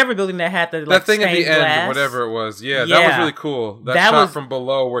or whatever building that had the like that thing at the glass? end, whatever it was. Yeah, that was really cool. That shot from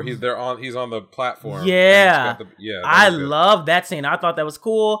below where he's on the platform. Yeah, I love loved that scene. I thought that was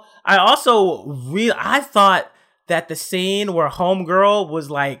cool. I also I thought that the scene where Homegirl was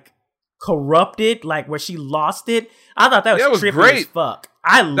like corrupted, like where she lost it, I thought that was trippy great. as fuck.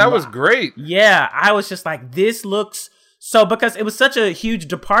 That was great. Yeah, I was just like, this looks so, because it was such a huge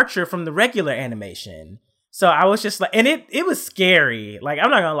departure from the regular animation. So I was just like, and it was scary. Like, I'm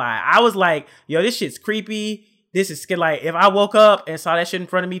not gonna lie. I was like, yo, this shit's creepy. This is scary. Like, if I woke up and saw that shit in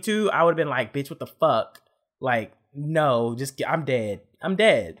front of me too, I would have been like, bitch, what the fuck? Like, no, I'm dead. I'm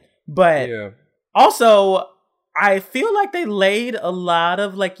dead. But also, I feel like they laid a lot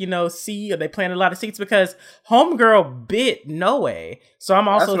of they planted a lot of seeds because Homegirl bit Noe. So I'm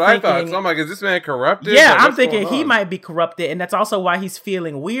also thinking, I thought. So I'm like, is this man corrupted? Yeah, I'm thinking he might be corrupted, and that's also why he's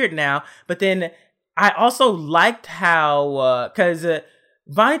feeling weird now. But then I also liked how because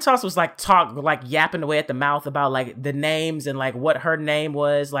Vanitas was yapping away at the mouth about like the names and like what her name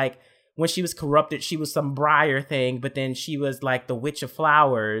was. Like when she was corrupted, she was some Briar thing, but then she was like the Witch of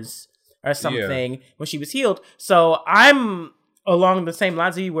Flowers or something when she was healed. So I'm along the same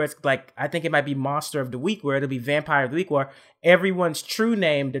lines of you, where it's like, I think it might be Monster of the Week, where it'll be Vampire of the Week, where everyone's true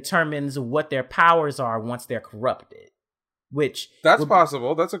name determines what their powers are once they're corrupted. That's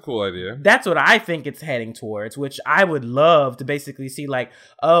possible. That's a cool idea. That's what I think it's heading towards, which I would love to basically see, like,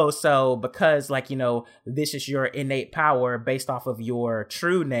 oh, so because this is your innate power based off of your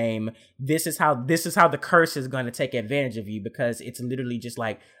true name, this is how the curse is going to take advantage of you, because it's literally just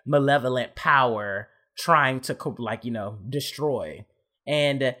like malevolent power trying to destroy.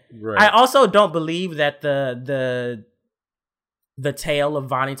 And I also don't believe that the tale of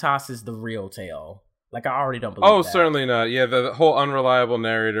Vanitas is the real tale. Like, I already don't believe that. Certainly not. Yeah, the whole unreliable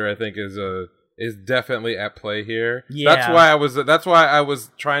narrator, I think, is definitely at play here. Yeah. That's why I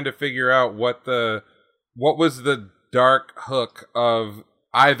was trying to figure out what was the dark hook of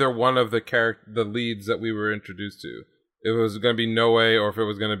either one of the leads that we were introduced to. If it was going to be Noe, or if it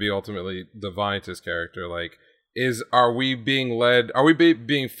was going to be ultimately the Vanitas character. Like, are we being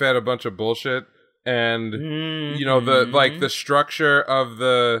being fed a bunch of bullshit? And the structure of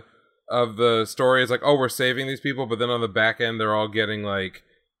the story is like, oh, we're saving these people, but then on the back end they're all getting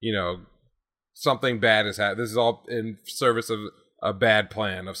something bad has happened. This is all in service of a bad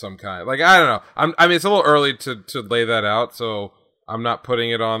plan of some kind. Like, I don't know. I mean, it's a little early to lay that out, so I'm not putting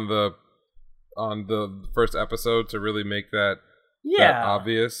it on the first episode to really make that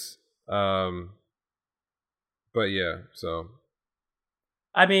obvious. But yeah, so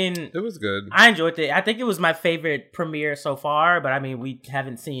I mean, it was good. I enjoyed it. I think it was my favorite premiere so far, but I mean, we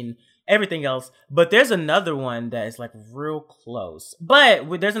haven't seen everything else. But there's another one that is like real close. But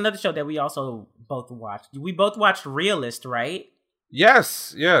there's another show that we also both watched. We both watched Realist, right?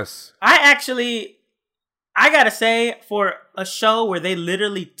 Yes. I gotta say, for a show where they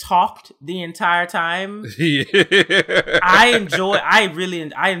literally talked the entire time, I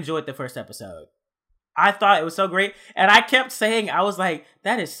enjoyed the first episode. I thought it was so great. And I kept saying, I was like,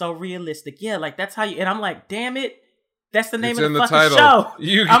 that is so realistic. Yeah, like, that's how you... And I'm like, damn it. That's the name of the fucking show.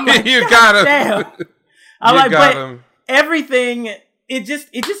 You got him. Damn. I'm like, but everything... It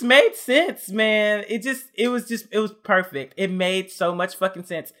just made sense, man. It was perfect. It made so much fucking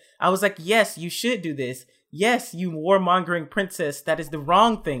sense. I was like, yes, you should do this. Yes, you warmongering princess, that is the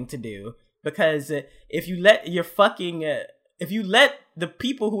wrong thing to do. Because if you let the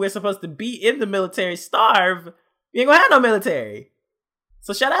people who are supposed to be in the military starve, you ain't gonna have no military.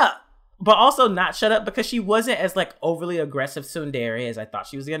 So shut up. But also not shut up because she wasn't as like overly aggressive tsundere as I thought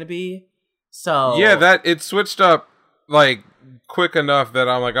she was gonna be. So yeah, it switched up like quick enough that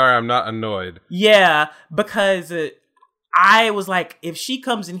I'm like, all right, I'm not annoyed. Yeah, because I was like, if she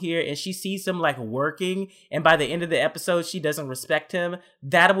comes in here and she sees him like working, and by the end of the episode she doesn't respect him,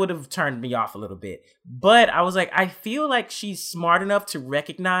 that would have turned me off a little bit. But I was like, I feel like she's smart enough to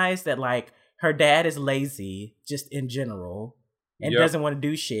recognize that like her dad is lazy just in general and doesn't want to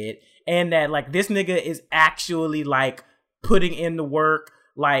do shit, and that like this nigga is actually like putting in the work,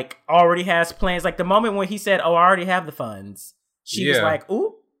 like already has plans. Like the moment when he said, "Oh, I already have the funds," she was like,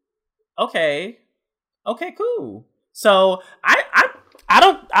 "Ooh, okay, cool." So I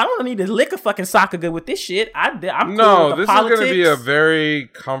don't need to lick a fucking soccer good with this shit. I'm cool with the this politics. is going to be a very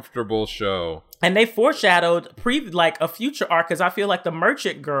comfortable show. And they foreshadowed like a future arc, because I feel like the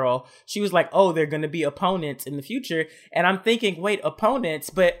merchant girl, she was like, "Oh, they're going to be opponents in the future," and I'm thinking, wait, opponents?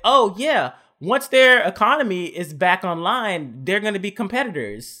 But oh yeah, once their economy is back online, they're going to be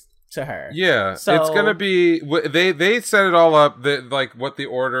competitors to her. Yeah, so it's going to be. They set it all up that like what the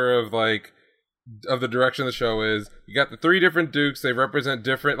order of like. Of the direction of the show is. You got the 3 different dukes. They represent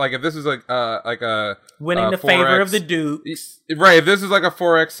different. Like if this is like a winning the 4X, favor of the dukes, right? If this is like a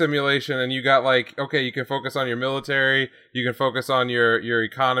 4X simulation, and you got like, okay, you can focus on your military, you can focus on your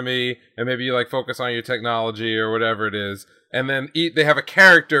economy, and maybe you like focus on your technology or whatever it is, and then they have a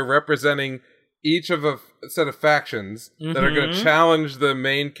character representing each of a set of factions that are going to challenge the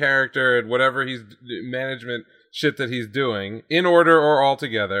main character and whatever he's management shit that he's doing in order or all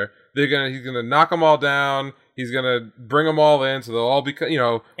together. He's gonna knock them all down. He's gonna bring them all in, so they'll all be,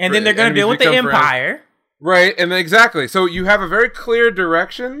 and then they're gonna deal with the Empire, right? And then, exactly. So you have a very clear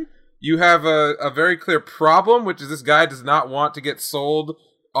direction. You have a very clear problem, which is this guy does not want to get sold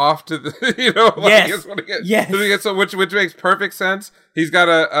off to the, which makes perfect sense. He's got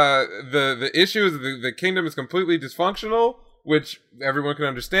the issue is the kingdom is completely dysfunctional, which everyone can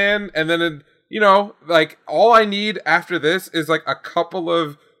understand, and then like all I need after this is like a couple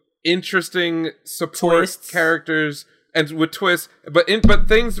of interesting support characters and with twists, but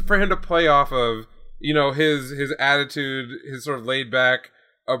things for him to play off of, his attitude, his sort of laid back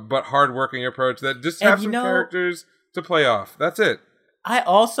but hardworking approach, that just have some characters to play off. That's it. I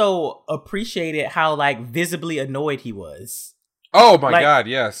also appreciated how like visibly annoyed he was. Oh my God,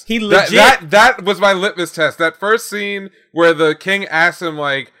 yes. He legit that was my litmus test. That first scene where the king asks him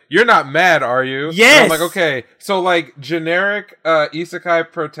like, "You're not mad, are you?" Yes. And I'm like, okay. So like generic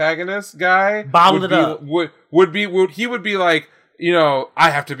isekai protagonist guy bottled it up. Would be like, I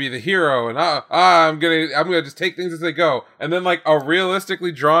have to be the hero, and I'm gonna just take things as they go. And then like a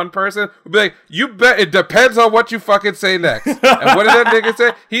realistically drawn person would be like, "You bet it depends on what you fucking say next." And what did that nigga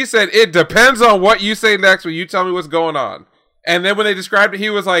say? He said, "It depends on what you say next when you tell me what's going on." And then when they described it,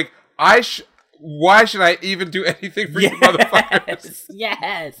 he was like, why should I even do anything for you motherfuckers?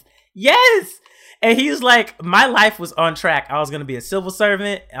 Yes. And he was like, my life was on track. I was going to be a civil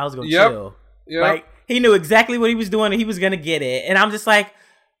servant. I was going to chill. Yep. Like, he knew exactly what he was doing, and he was going to get it. And I'm just like,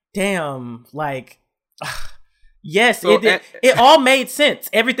 damn, like, yes, so, it all made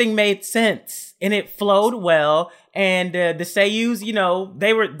sense. Everything made sense. And it flowed well. And the Seiyus,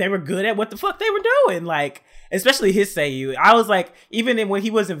 they were good at what the fuck they were doing. Like, especially his Seiyu. I was like, even when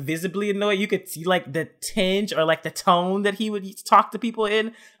he wasn't visibly annoyed, you could see like the tinge or like the tone that he would talk to people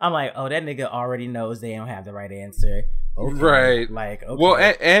in. I'm like, oh, that nigga already knows they don't have the right answer. Okay. Right. Like, okay. Well,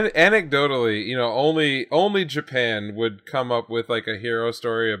 and anecdotally, only Japan would come up with like a hero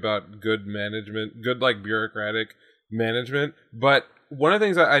story about good management, good like bureaucratic management. But one of the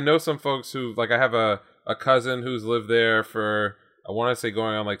things I know some folks who like, I have a cousin who's lived there for, I want to say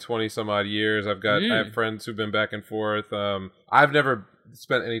going on like 20 some odd years. I have friends who've been back and forth. I've never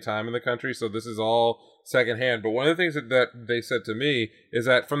spent any time in the country, so this is all secondhand. But one of the things that they said to me is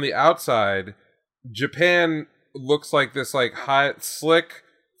that from the outside, Japan looks like this like high, slick,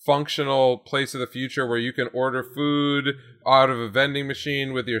 functional place of the future where you can order food out of a vending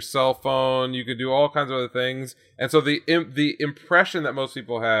machine with your cell phone. You can do all kinds of other things. And so the impression that most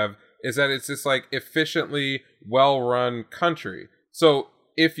people have is that it's this like efficiently well-run country. So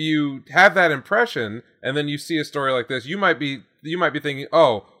if you have that impression and then you see a story like this, you might be thinking,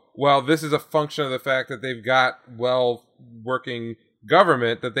 oh, well, this is a function of the fact that they've got well-working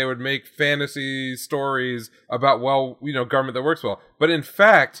government, that they would make fantasy stories about government that works well. But in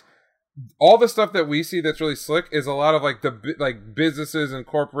fact, all the stuff that we see that's really slick is a lot of like the businesses and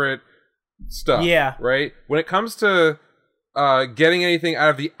corporate stuff. Yeah. Right? When it comes to getting anything out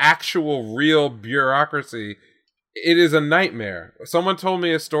of the actual real bureaucracy, it is a nightmare. Someone told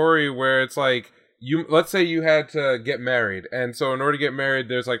me a story where it's like, let's say you had to get married, and so in order to get married,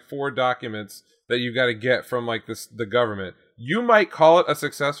 there's like 4 documents that you've got to get from like the government. You might call it a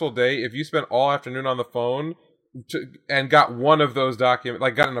successful day if you spent all afternoon on the phone and got one of those documents,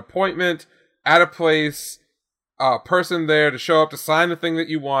 like got an appointment at a place, a person there to show up to sign the thing that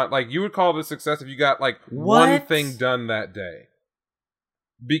you want. Like, you would call it a success if you got like one thing done that day,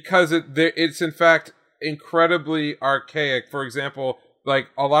 because it's in fact incredibly archaic. For example, like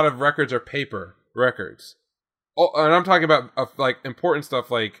a lot of records are paper records. Oh, and I'm talking about like important stuff,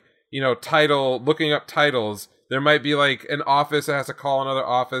 like, you know, looking up titles. There might be like an office that has to call another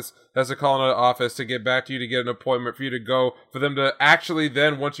office, to get back to you to get an appointment for you to go, for them to actually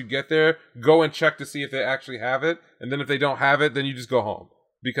then, once you get there, go and check to see if they actually have it. And then if they don't have it, then you just go home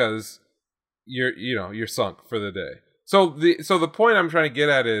because you're sunk for the day. So the point I'm trying to get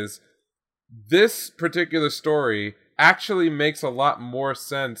at is this particular story actually makes a lot more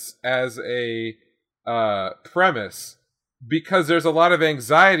sense as a premise, because there's a lot of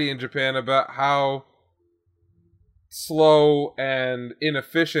anxiety in Japan about how slow and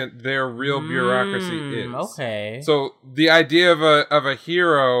inefficient their real bureaucracy is. Okay. So the idea of a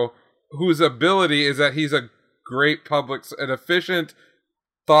hero whose ability is that he's a great an efficient,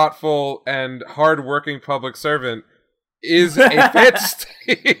 thoughtful, and hardworking public servant is a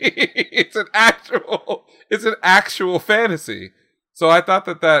it's an actual fantasy. So I thought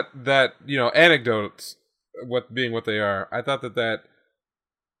that you know, anecdotes, what they are, I thought that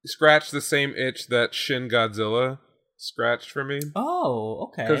scratched the same itch that Shin Godzilla scratched for me. Oh,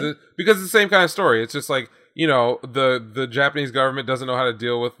 okay. Because it's the same kind of story. It's just like, you know, the Japanese government doesn't know how to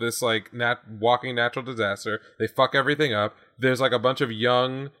deal with this like walking natural disaster. They fuck everything up. There's like a bunch of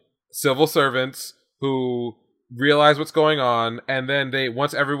young civil servants who realize what's going on, and then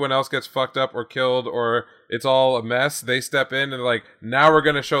once everyone else gets fucked up or killed or it's all a mess, they step in and like, now we're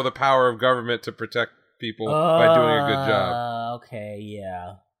going to show the power of government to protect people by doing a good job. Okay,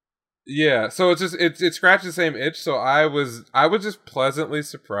 yeah. Yeah, so it scratched the same itch. So I was just pleasantly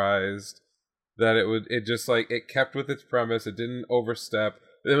surprised that it kept with its premise. It didn't overstep.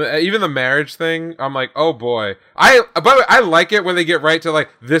 Even the marriage thing, I'm like, oh boy. By the way, I like it when they get right to like,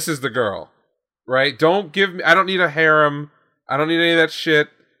 this is the girl, right? I don't need a harem. I don't need any of that shit,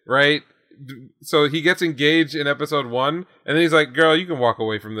 right? So he gets engaged in episode 1, and then he's like, "Girl, you can walk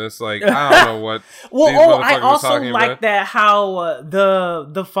away from this." Like, I don't know what. I also like that how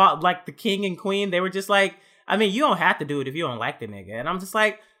the king and queen, they were just like, I mean, you don't have to do it if you don't like the nigga, and I'm just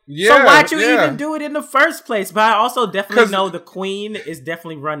like, so why'd you even do it in the first place? But I also definitely know the queen is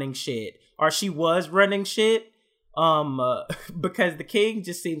definitely running shit, or she was running shit. Because the king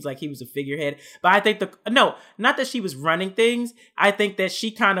just seems like he was a figurehead. But I think not that she was running things. I think that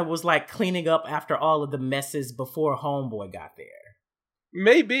she kind of was like cleaning up after all of the messes before Homeboy got there.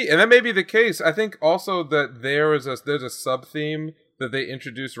 Maybe, and that may be the case. I think also that there's a sub theme that they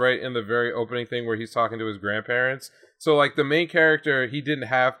introduced right in the very opening thing where he's talking to his grandparents. So like the main character, he didn't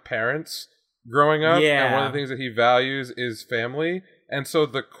have parents growing up, and one of the things that he values is family. And so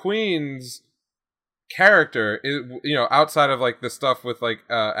the queen's character is, you know, outside of like the stuff with like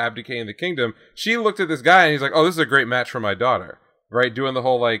abdicating the kingdom, she looked at this guy and he's like, oh, this is a great match for my daughter, right? Doing the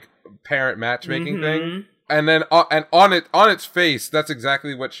whole like parent matchmaking thing, and then and on its face, that's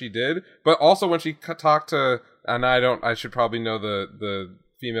exactly what she did. But also when she talked to, and I should probably know the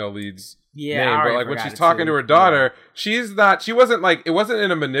female lead's name, but like when she's talking to her daughter, she wasn't like, it wasn't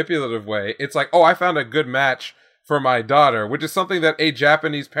in a manipulative way. It's like, oh, I found a good match for my daughter, which is something that a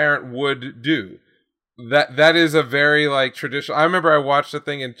Japanese parent would do. That is a very like traditional. I remember I watched a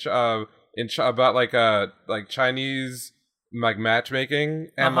thing about like Chinese like matchmaking,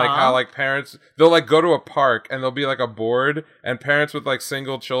 and like how like parents, they'll like go to a park and there'll be like a board, and parents with like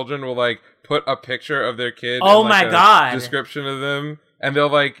single children will like put a picture of their kid. Oh and, like, my god! Description of them, and they'll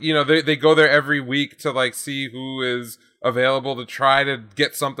like, you know, they go there every week to like see who is available to try to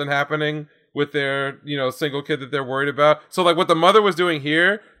get something happening with their, you know, single kid that they're worried about. So like what the mother was doing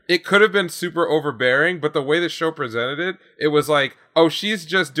here, it could have been super overbearing, but the way the show presented it, it was like, oh, she's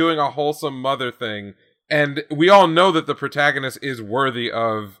just doing a wholesome mother thing. And we all know that the protagonist is worthy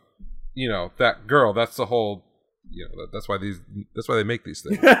of, you know, that girl. That's the whole, you know, that's why they make these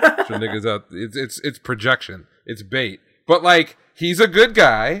things. So niggas out, it's projection. It's bait. But like, he's a good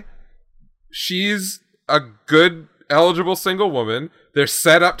guy. She's a good, eligible single woman. They're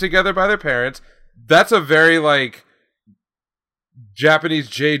set up together by their parents. That's a very like Japanese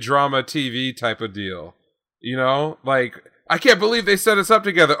J-drama TV type of deal. You know? Like, I can't believe they set us up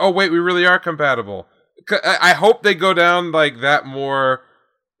together. Oh, wait, we really are compatible. I hope they go down, like, that more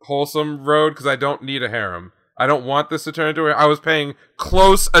wholesome road, because I don't need a harem. I don't want this to turn into a... I was paying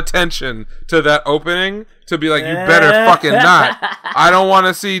close attention to that opening to be like, you better fucking not. I don't want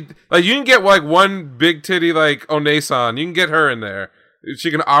to see... Like, you can get, like, one big titty, like, Onesan. You can get her in there.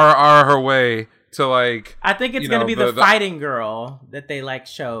 She can ara her way to like. I think it's gonna be the fighting girl that they like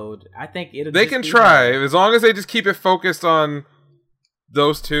showed. I think it'll. They can try as long as they just keep it focused on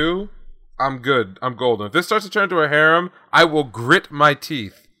those two. I'm good. I'm golden. If this starts to turn into a harem, I will grit my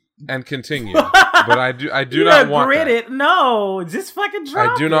teeth and continue. But I do not want grit it. No, just fucking drop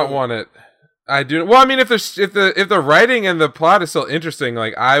it. I do not want it. I do. Well, I mean, if the writing and the plot is still interesting,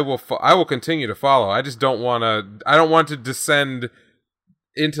 like I will continue to follow. I just don't want to. I don't want to descend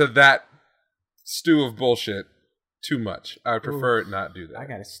into that stew of bullshit too much. I prefer it not do that. I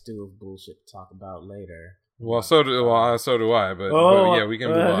got a stew of bullshit to talk about later. Well, so do I. But yeah, we can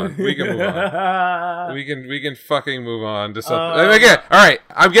move on. We can move on. We can fucking move on to something. Again, all right.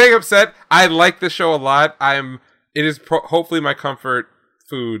 I'm getting upset. I like this show a lot. It is hopefully my comfort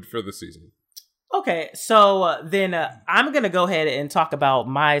food for the season. Okay, so then I'm gonna go ahead and talk about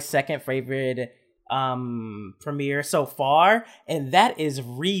my second favorite premiere so far, and that is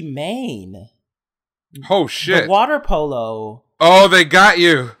Remain. Oh shit! The water polo. Oh, they got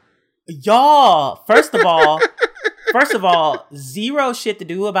you. Y'all, first of all, zero shit to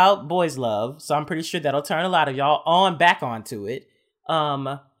do about boys love, so I'm pretty sure that'll turn a lot of y'all back onto it.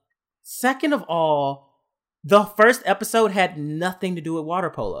 Second of all, the first episode had nothing to do with water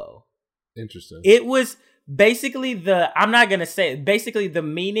polo. Interesting. It was basically basically the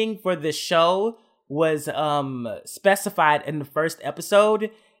meaning for the show was specified in the first episode,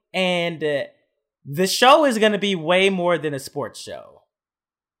 and the show is going to be way more than a sports show.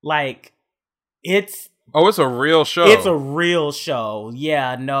 Like, it's a real show. It's a real show.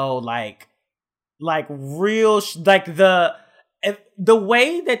 Yeah, no, like real, the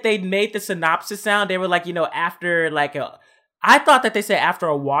way that they made the synopsis sound, they were like, after I thought that they said after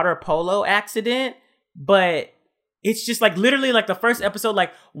a water polo accident, but it's just like literally like the first episode,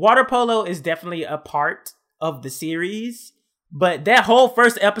 like water polo is definitely a part of the series, but that whole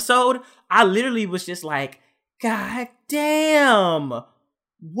first episode, I literally was just like, God damn.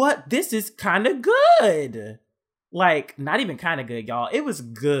 What? This is kind of good. Like, not even kind of good, y'all. It was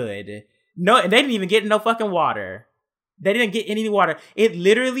good. No, and they didn't even get no fucking water. They didn't get any water. It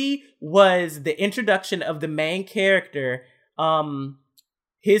literally was the introduction of the main character.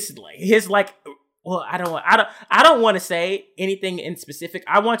 His like, well, I don't want to say anything in specific.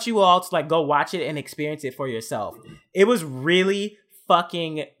 I want you all to like go watch it and experience it for yourself. It was really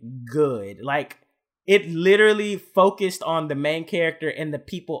fucking good. Like, it literally focused on the main character and the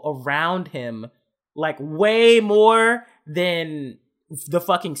people around him, like way more than the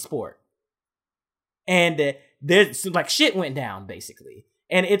fucking sport. And there's like shit went down basically.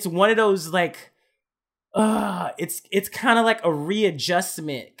 And it's one of those like, it's kind of like a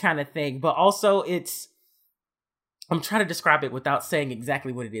readjustment kind of thing, but also I'm trying to describe it without saying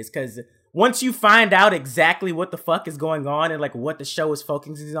exactly what it is, because once you find out exactly what the fuck is going on and like what the show is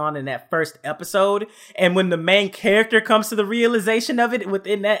focusing on in that first episode, and when the main character comes to the realization of it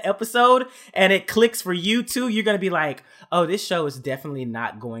within that episode and it clicks for you too, you're going to be like, oh, this show is definitely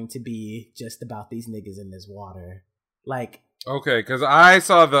not going to be just about these niggas in this water. Like, okay, because I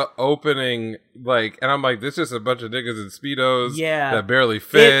saw the opening, like, and I'm like, this is just a bunch of niggas in Speedos that barely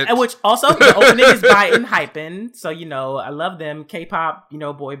fit. Which also, the opening is by Enhypen, so, I love them. K-pop,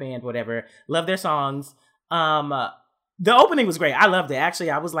 boy band, whatever. Love their songs. The opening was great. I loved it.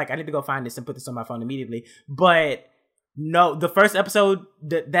 Actually, I was like, I need to go find this and put this on my phone immediately. But, no, the first episode,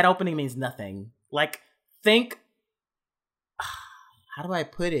 that opening means nothing. Like, how do I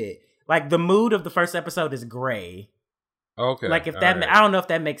put it? Like, the mood of the first episode is gray. Okay. Like, if that, right. I don't know if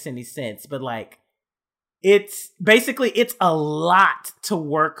that makes any sense, but like, it's a lot to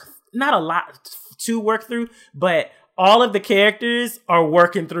work, not a lot to work through, but all of the characters are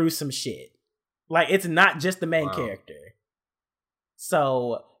working through some shit. Like, it's not just the main character.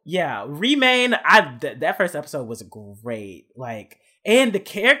 So, yeah, Remain, that first episode was great. Like, and the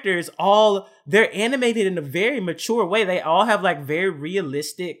characters they're animated in a very mature way. They all have like very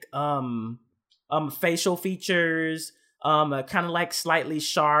realistic, facial features. Kind of like slightly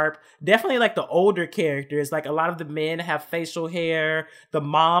sharp. Definitely like the older characters. Like a lot of the men have facial hair. The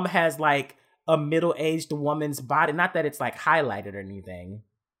mom has like a middle-aged woman's body. Not that it's like highlighted or anything,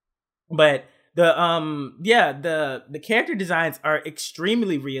 but the character designs are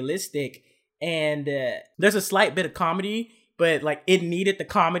extremely realistic, and there's a slight bit of comedy, but like it needed the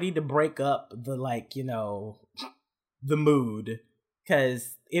comedy to break up the like the mood,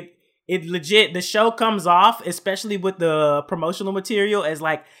 because it legit, the show comes off, especially with the promotional material, as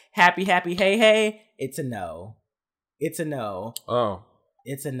like happy, hey. It's a no. It's a no. Oh.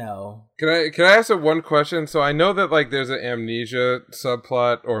 It's a no. Can I ask one question? So I know that like there's an amnesia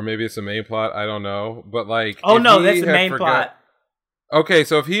subplot, or maybe it's a main plot. I don't know, but like, oh no, that's the main plot. Okay,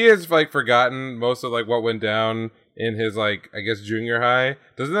 so if he has like forgotten most of like what went down in his like I guess junior high,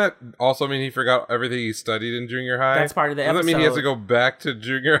 doesn't that also mean he forgot everything he studied in junior high? That's part of the doesn't episode. That mean he has to go back to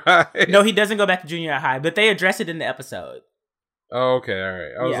junior high? No, he doesn't go back to junior high, but they address it in the episode. Oh, okay, all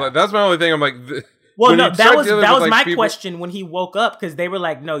right. I was like, that's my only thing. I'm like, well, no, that was my question when he woke up because they were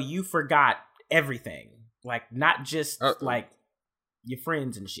like, no, you forgot everything, like not just like your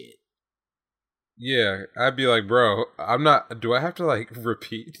friends and shit. Yeah, I'd be like, bro, I'm not. Do I have to like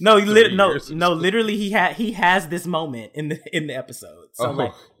repeat? No, literally, he has this moment in the episode.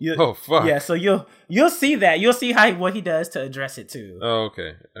 So fuck. Yeah, so you'll see that. You'll see what he does to address it too. Oh,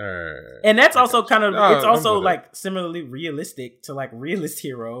 okay, all right. And that's also kind of it's also like similarly realistic to like Realist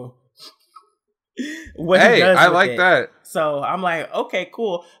Hero. I like that. So I'm like, okay,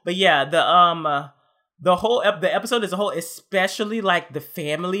 cool. But yeah, the whole the episode as a whole, especially like the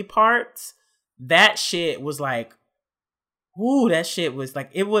family parts. That shit was like, that shit was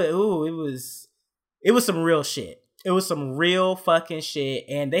like, it was some real shit. It was some real fucking shit.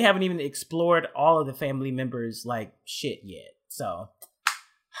 And they haven't even explored all of the family members like shit yet. So,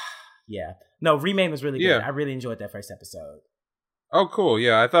 yeah. No, Remain was really good. I really enjoyed that first episode. Oh, cool.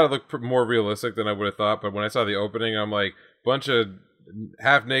 Yeah, I thought it looked more realistic than I would have thought. But when I saw the opening, I'm like, bunch of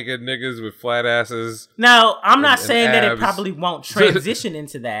half-naked niggas with flat asses. Now, I'm not saying that it probably won't transition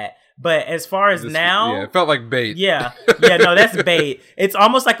into that. But as far as now... Yeah, it felt like bait. Yeah, no, that's bait. It's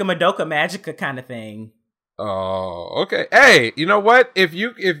almost like a Madoka Magica kind of thing. Oh, okay. Hey, you know what? If you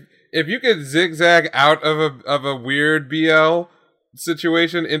could zigzag out of a weird BL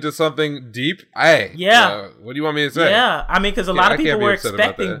situation into something deep, what do you want me to say? Yeah, I mean, because a lot of people were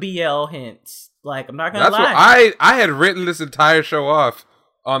expecting BL hints. Like, I'm not gonna lie. What I had written this entire show off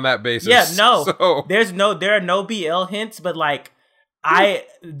on that basis. Yeah, no, so. There are no BL hints, but like.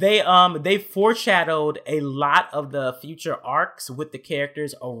 They foreshadowed a lot of the future arcs with the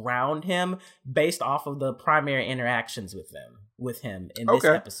characters around him based off of the primary interactions with him in this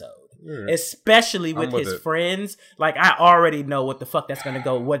episode. Especially with his friends. Like I already know what the fuck that's gonna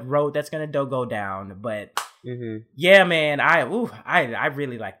go, what road that's gonna go down. But yeah, man, I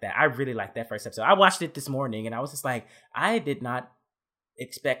really like that. I really like that first episode. I watched it this morning and I was just like, I did not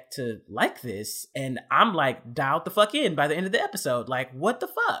expect to like this, and I'm like dialed the fuck in by the end of the episode. Like, what the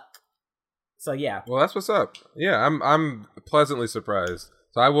fuck? So yeah. Well, that's what's up. Yeah, I'm pleasantly surprised.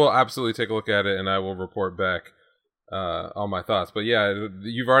 So I will absolutely take a look at it, and I will report back on my thoughts. But yeah,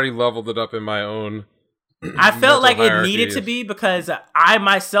 you've already leveled it up in my own. I felt like it needed to be because I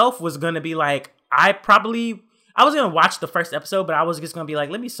myself was gonna be like, I was gonna watch the first episode, but I was just gonna be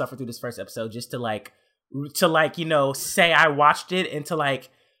like, let me suffer through this first episode just to like, you know, say I watched it and to like,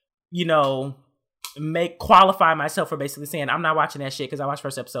 you know, qualify myself for basically saying I'm not watching that shit because I watched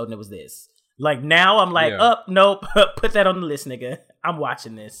first episode and it was this. Like now I'm like, nope, put that on the list, nigga. I'm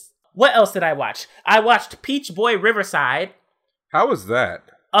watching this. What else did I watch? I watched Peach Boy Riverside. How was that?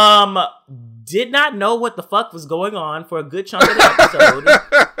 Did not know what the fuck was going on for a good chunk of the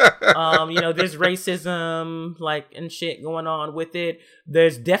episode. You know, there's racism, like, and shit going on with it.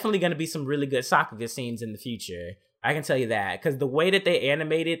 There's definitely going to be some really good Sakuga scenes in the future. I can tell you that. Because the way that they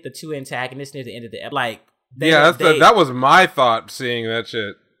animated the two antagonists near the end of the episode, like... that was my thought, seeing that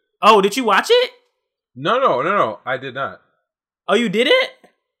shit. Oh, did you watch it? No, I did not. Oh, you did it?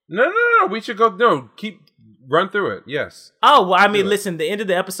 No, we should go... No, run through it, yes. Oh, well, I mean, listen, the end of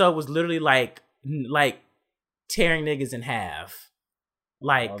the episode was literally like tearing niggas in half.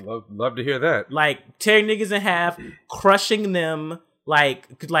 Like, I'd love to hear that. Like tearing niggas in half, crushing them, like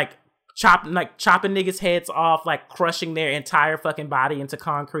chopping niggas' heads off, like crushing their entire fucking body into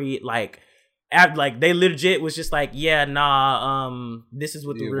concrete. Like they legit was just like, yeah, nah, this is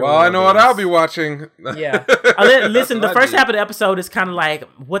what the real. Well, I know what I'll be watching. Yeah, listen, the first half of the episode is kind of like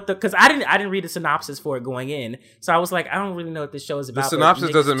because I didn't read the synopsis for it going in, so I was like, I don't really know what this show is about. The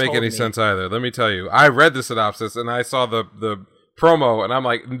synopsis doesn't make any sense either. Let me tell you, I read the synopsis and I saw the promo, and I'm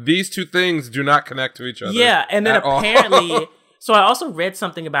like, these two things do not connect to each other. Yeah, and then apparently, so I also read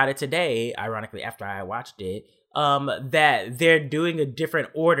something about it today, ironically after I watched it. That they're doing a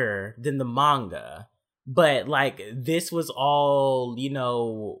different order than the manga, but like this was all, you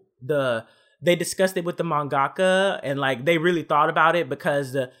know, they discussed it with the mangaka and like they really thought about it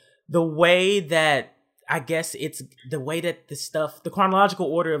because the way that I guess it's the way that the chronological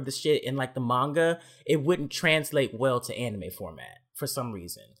order of the shit in like the manga, it wouldn't translate well to anime format for some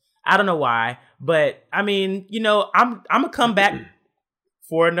reason. I don't know why, but I mean, you know, I'm gonna come back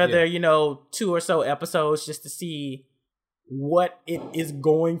for another, you know, 2 or so episodes just to see what it is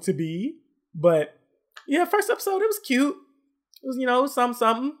going to be. But yeah, first episode, it was cute. It was, you know,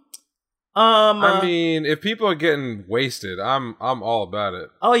 something. I mean, if people are getting wasted, I'm all about it.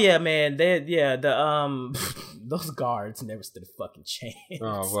 Oh yeah, man. Those guards never stood a fucking chance.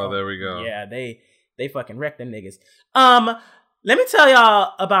 Oh well, there we go. Yeah, they fucking wrecked them niggas. Let me tell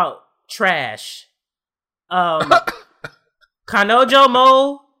y'all about trash.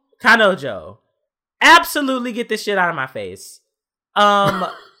 Kanojo. Absolutely get this shit out of my face.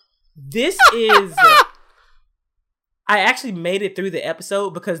 This is. I actually made it through the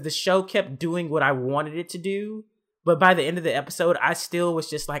episode because the show kept doing what I wanted it to do. But by the end of the episode, I still was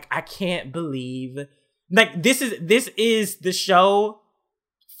just like, I can't believe, like, this is the show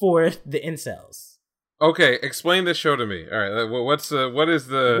for the incels. Okay, explain the show to me. All right, what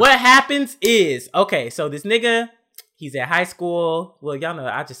happens is, okay, so this nigga, he's at high school. Well, y'all know,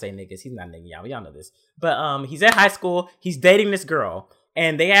 I just say niggas. He's not a nigga, y'all know this. But he's at high school. He's dating this girl.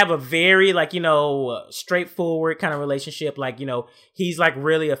 And they have a very, like, you know, straightforward kind of relationship. Like, you know, he's, like,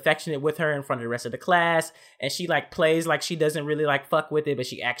 really affectionate with her in front of the rest of the class. And she, like, plays like she doesn't really, like, fuck with it, but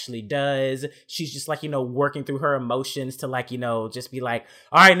she actually does. She's just, like, you know, working through her emotions to, like, you know, just be like,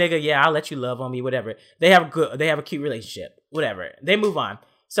 all right, nigga, yeah, I'll let you love on me, whatever. They have a cute relationship, whatever. They move on.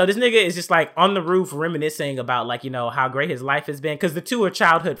 So this nigga is just, like, on the roof reminiscing about, like, you know, how great his life has been. Because the two are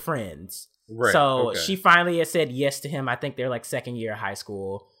childhood friends. Right, so she finally has said yes to him. I think they're like second year of high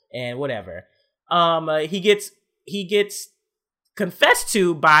school and whatever. He gets confessed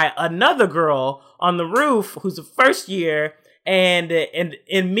to by another girl on the roof who's a first year, and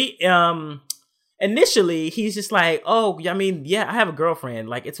initially he's just like, oh, I mean, yeah, I have a girlfriend,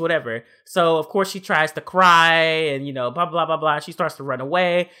 like, it's whatever. So of course she tries to cry and, you know, blah blah blah blah. She starts to run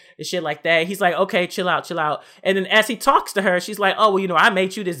away and shit like that. He's like, okay, chill out. And then as he talks to her, she's like, oh, well, you know, I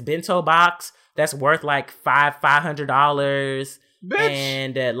made you this bento box that's worth like $500,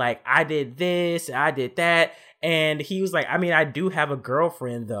 and like I did this, I did that. And he was like, I mean, I do have a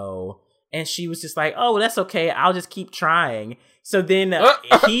girlfriend though. And she was just like, oh, that's okay, I'll just keep trying. So then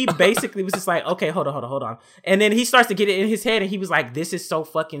he basically was just like, okay, hold on. And then he starts to get it in his head, and he was like, this is so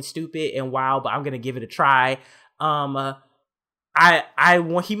fucking stupid and wild, but I'm going to give it a try. He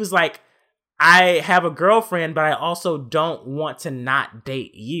was like, I have a girlfriend, but I also don't want to not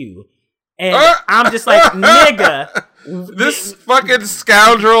date you. And I'm just like, nigga. This fucking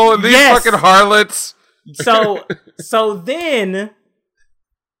scoundrel and these fucking harlots. So then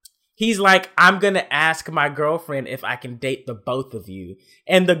he's like, I'm going to ask my girlfriend if I can date the both of you.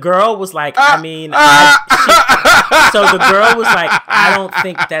 And the girl was like, so the girl was like, I don't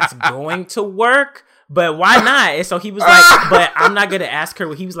think that's going to work, but why not? And so he was like, but I'm not going to ask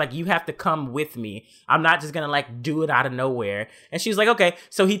her. He was like, you have to come with me. I'm not just going to like do it out of nowhere. And she was like, okay.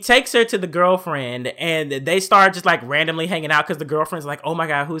 So he takes her to the girlfriend, and they start just like randomly hanging out because the girlfriend's like, oh my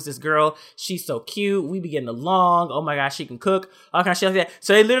God, who's this girl? She's so cute. We be getting along. Oh my God, she can cook. All kind of shit like that.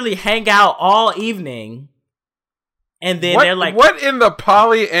 So they literally hang out all evening. And then they're like, what in the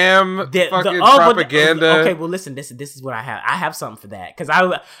polyam fucking propaganda? Okay, well, listen, this is what I have. I have something for that. Because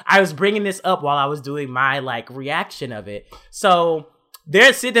I was bringing this up while I was doing my, like, reaction of it. So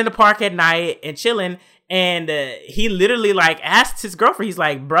they're sitting in the park at night and chilling. And he literally, like, asked his girlfriend, he's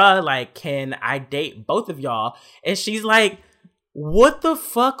like, bruh, like, can I date both of y'all? And she's like, what the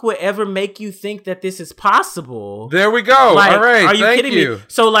fuck would ever make you think that this is possible? There we go. Like, all right. Are you Thank kidding me?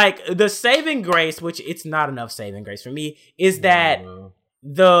 So, like, the saving grace, which it's not enough saving grace for me, is that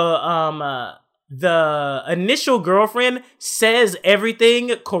the initial girlfriend says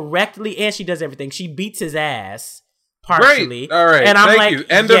everything correctly, and she does everything. She beats his ass partially. Great. All right. And I'm Thank like, you.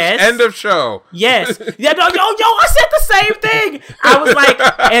 End of show. Yes. Yeah. No. Yo. I said the same thing. I was like,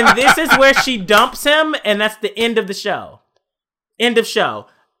 and this is where she dumps him, and that's the end of the show. End of show.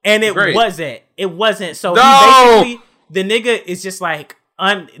 And it wasn't. It wasn't. So he basically, the nigga is just like,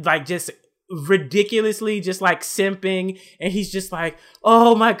 just ridiculously just like simping, and he's just like,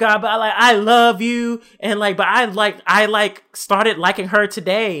 oh my God, but I love you, and like, but I started liking her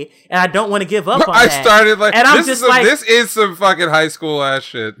today, and I don't want to give up on that. I started like, and I'm just like, this is some fucking high school ass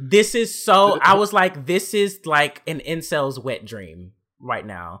shit. This is so, I was like, this is like an incel's wet dream right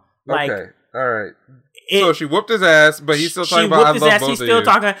now. Like, okay. All right. So she whooped his ass, but he's still talking about I love both of you. He's still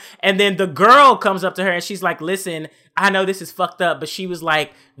talking, and then the girl comes up to her and she's like, "Listen, I know this is fucked up, but she was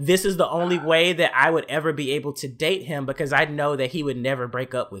like, this is the only way that I would ever be able to date him because I know that he would never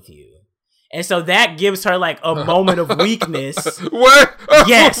break up with you." And so that gives her like a moment of weakness. What?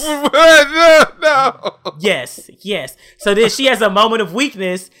 Yes. No. Yes. So then she has a moment of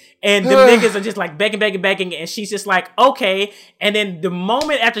weakness, and the niggas are just like begging, and she's just like, okay. And then the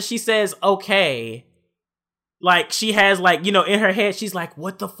moment after she says okay, like, she has, like, you know, in her head, she's like,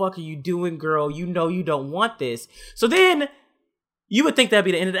 what the fuck are you doing, girl? You know you don't want this. So then You would think that'd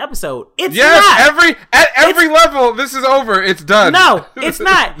be the end of the episode. It's yes, not. At every level, this is over. It's done. No, it's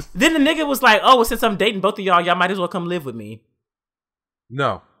not. Then the nigga was like, "Oh, well, since I'm dating both of y'all might as well come live with me."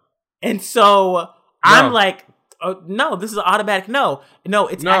 No. And so I'm like, oh, no, this is an automatic no. No,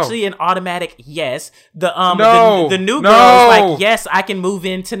 it's actually an automatic yes. The new girl is like, yes, I can move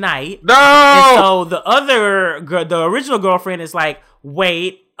in tonight. No. And so the other girl, the original girlfriend is like,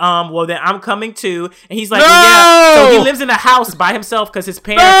 wait. Well then I'm coming too, and he's like, yeah. So he lives in a house by himself because his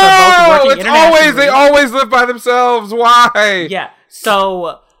parents are both working internationally. They always live by themselves. Why? Yeah.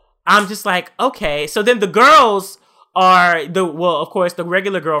 So I'm just like, okay. So then the girls are of course the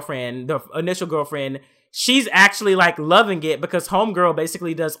regular girlfriend, the initial girlfriend. She's actually like loving it because homegirl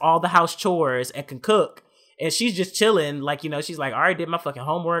basically does all the house chores and can cook. And she's just chilling, like, you know, she's like, I already did my fucking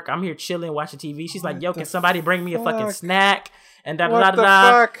homework. I'm here chilling, watching TV. She's like, yo, can somebody bring me a fucking snack? And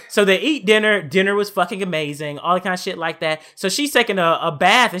da-da-da-da-da. So they eat dinner. Dinner was fucking amazing. All that kind of shit like that. So she's taking a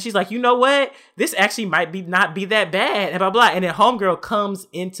bath and she's like, you know what? This actually might not be that bad. And blah, blah. And then homegirl comes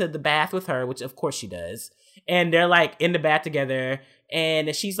into the bath with her, which of course she does. And they're like in the bath together.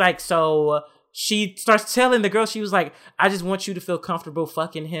 And she's like, so she starts telling the girl, she was like, I just want you to feel comfortable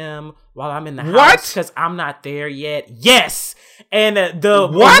fucking him while I'm in the house because I'm not there yet. Yes. And and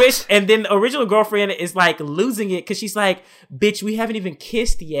then the original girlfriend is like losing it because she's like, bitch, we haven't even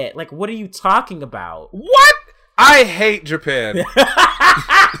kissed yet. Like, what are you talking about? What? I hate Japan.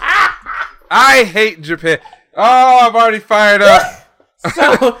 I hate Japan. Oh, I'm already fired up.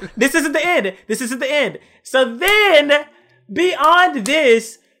 So this isn't the end. So then beyond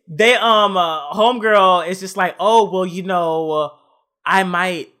this, they homegirl is just like, oh well, you know, I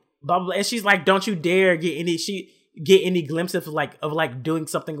might blah blah, and she's like, don't you dare get any glimpse of like doing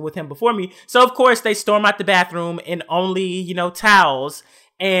something with him before me. So of course they storm out the bathroom in only, you know, towels,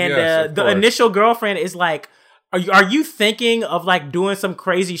 and the initial girlfriend is like, are you thinking of like doing some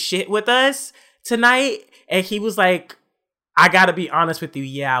crazy shit with us tonight? And he was like, I gotta be honest with you,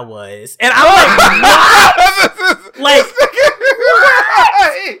 yeah, I was. And I'm like,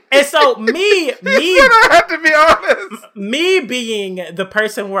 and so me, I have to be honest. Me being the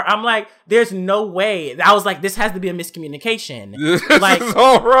person where I'm like, there's no way. I was like, this has to be a miscommunication. This like, is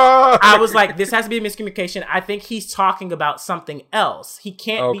all wrong. I was like, this has to be a miscommunication. I think he's talking about something else. He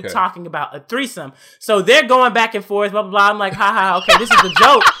can't be talking about a threesome. So they're going back and forth, blah, blah, blah. I'm like, ha, okay, this is a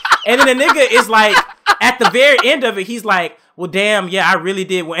joke. And then the nigga is like, at the very end of it, he's like, well, damn, yeah, I really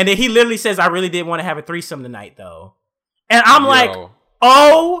did. And then he literally says, I really did want to have a threesome tonight, though. And I'm like,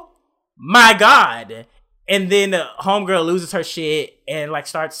 oh my God. And then the homegirl loses her shit and like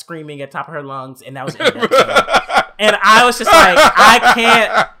starts screaming at top of her lungs. And that was it. And I was just like, I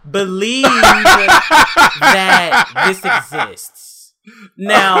can't believe that this exists.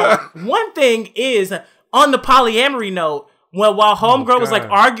 Now, one thing is, on the polyamory note, while homegirl was like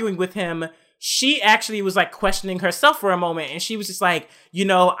arguing with him, she actually was like questioning herself for a moment, and she was just like, you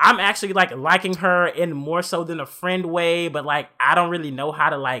know, I'm actually like liking her in more so than a friend way, but like I don't really know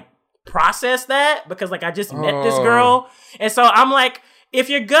how to like process that because like I just met this girl. And so I'm like, if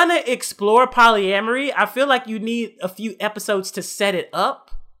you're gonna explore polyamory, I feel like you need a few episodes to set it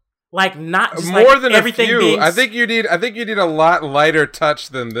up. Like not just more like than everything a few. I think you need a lot lighter touch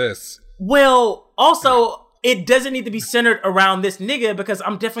than this. Well, also it doesn't need to be centered around this nigga because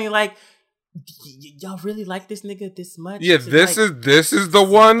I'm definitely like, y'all really like this nigga this much? Yeah, this is the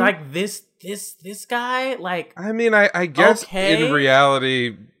one. Like this guy. Like, I mean, I guess in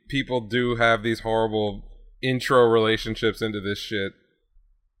reality, people do have these horrible intro relationships into this shit.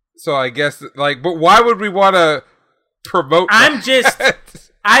 So I guess like, but why would we want to promote? I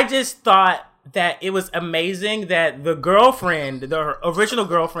just thought that it was amazing that the girlfriend, the original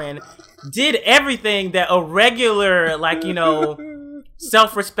girlfriend, did everything that a regular, like, you know,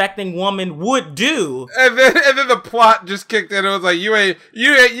 self-respecting woman would do. And then the plot just kicked in. It was like, you're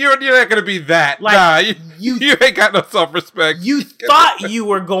not gonna be that. Like, nah, you ain't got no self-respect. You thought you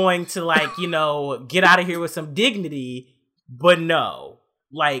were going to, like, you know, get out of here with some dignity, but no.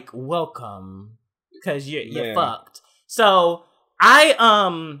 Like, welcome, because you're fucked. So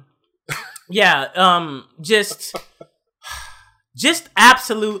just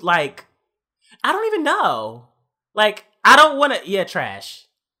absolute, like, I don't even know. Like, I don't want to, trash.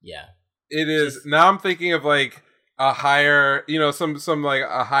 Yeah. It is. Now I'm thinking of like a higher, you know, some like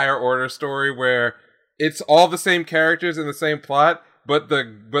a higher order story where it's all the same characters in the same plot, but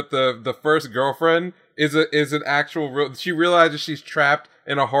the first girlfriend is an actual real, she realizes she's trapped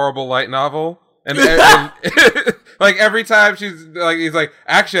in a horrible light novel. And like every time he's like,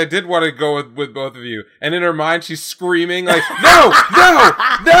 actually, I did want to go with both of you. And in her mind, she's screaming like, no.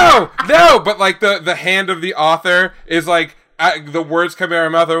 But like the hand of the author is like, the words come out of her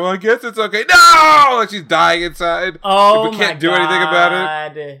mouth. Well, I guess it's okay. No, like she's dying inside. Oh, but can't do anything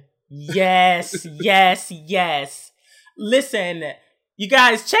about it. Yes, yes. Listen, you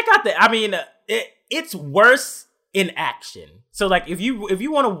guys, check out it's worse in action. So like, if you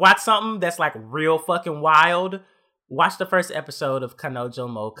want to watch something that's like real fucking wild, watch the first episode of Kanojo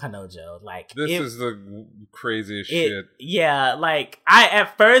Mo Kanojo. Like, this is the craziest shit. Yeah, like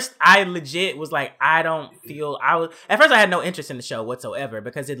at first I legit was like, at first I had no interest in the show whatsoever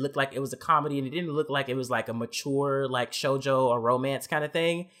because it looked like it was a comedy and it didn't look like it was like a mature like shoujo or romance kind of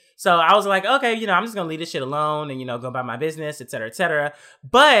thing. So I was like, okay, I'm just gonna leave this shit alone and go about my business, etc., etc.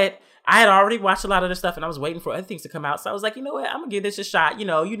 But I had already watched a lot of the stuff and I was waiting for other things to come out. So I was like, you know what? I'm going to give this a shot. You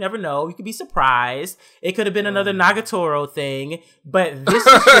never know. You could be surprised. It could have been another Nagatoro thing, but this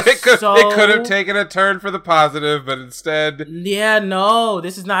is just it could have taken a turn for the positive, but instead. Yeah, no,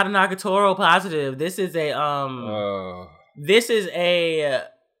 this is not a Nagatoro positive. This is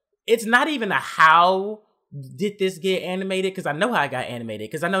it's not even a how did this get animated? Because I know how it got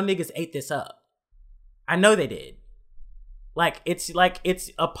animated. Because I know niggas ate this up. I know they did. It's a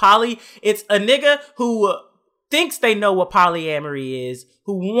nigga who thinks they know what polyamory is,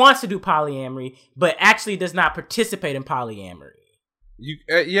 who wants to do polyamory, but actually does not participate in polyamory.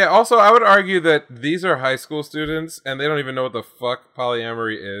 Also, I would argue that these are high school students and they don't even know what the fuck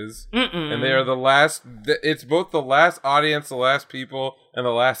polyamory is. And they are it's both the last audience, the last people, and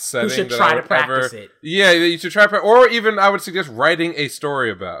the last setting who should try to practice it. Yeah, you should try to or even I would suggest writing a story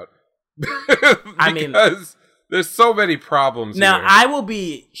about. There's so many problems now, here. I will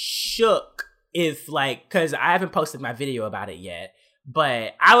be shook if, because I haven't posted my video about it yet,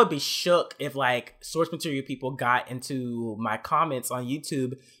 but I would be shook if, source material people got into my comments on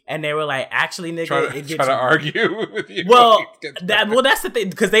YouTube and they were like, actually, nigga, try to argue with you. Well, that's the thing,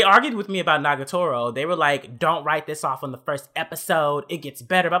 because they argued with me about Nagatoro. They were like, don't write this off on the first episode. It gets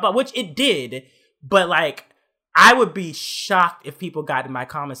better, blah, blah, which it did, but, I would be shocked if people got in my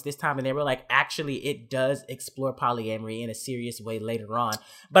comments this time and they were like, actually, it does explore polyamory in a serious way later on.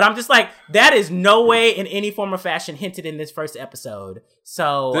 But I'm just like, that is no way in any form or fashion hinted in this first episode.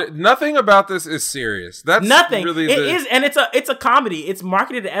 So nothing about this is serious. That's nothing. Really it is, and it's a comedy. It's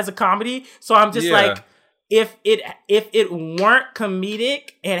marketed as a comedy. So I'm just like, if it weren't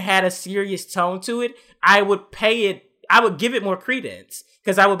comedic and had a serious tone to it, I would give it more credence,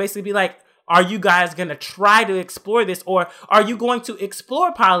 because I would basically be like, are you guys going to try to explore this? Or are you going to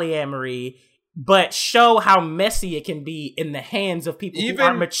explore polyamory, but show how messy it can be in the hands of people who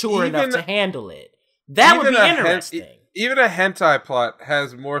aren't mature enough to handle it? That would be interesting. Even a hentai plot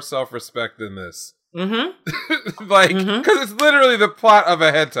has more self-respect than this. Mm-hmm. Because it's literally the plot of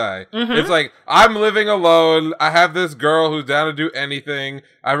a hentai. Mm-hmm. It's like, I'm living alone. I have this girl who's down to do anything.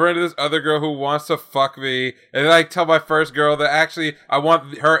 I run into this other girl who wants to fuck me. And then I tell my first girl that actually I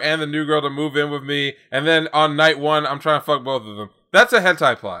want her and the new girl to move in with me. And then on night one, I'm trying to fuck both of them. That's a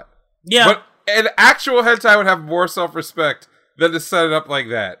hentai plot. Yeah. But an actual hentai would have more self-respect than to set it up like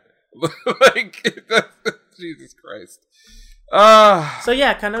that. Jesus Christ. So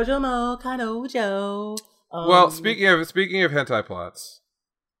yeah, Kanojo. Well, speaking of hentai plots.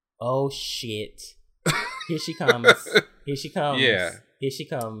 Oh shit! Here she comes. Here she comes. Yeah. Here she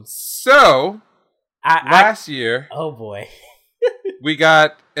comes. So last year, oh boy, we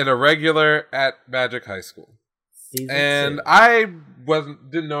got an irregular at Magic High School, Season 2. I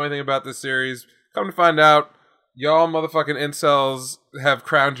didn't know anything about this series. Come to find out, y'all motherfucking incels have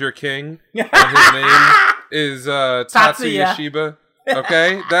crowned your king, and his name is Tatsuya Shiba.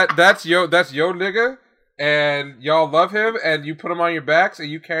 Okay, that's yo nigga, and y'all love him, and you put him on your backs, and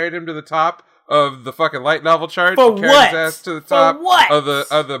you carried him to the top of the fucking light novel chart. For you what? His ass to the top of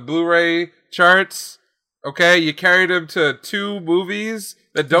the Blu-ray charts. Okay, you carried him to 2 movies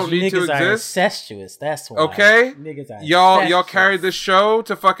that don't need to exist. Are incestuous. That's why. Okay, niggas are y'all carried this show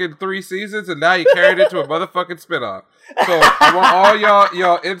to fucking 3 seasons, and now you carried it to a motherfucking spinoff. So I want all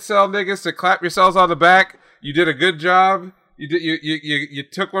y'all incel niggas to clap yourselves on the back. You did a good job. You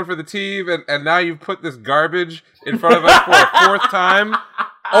took one for the team, and now you've put this garbage in front of us for a 4th time.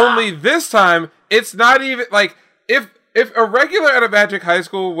 Only this time, it's not even like if a regular at a Magic High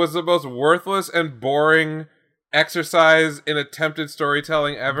School was the most worthless and boring exercise in attempted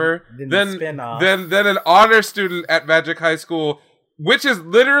storytelling ever, then an honor student at Magic High School, which is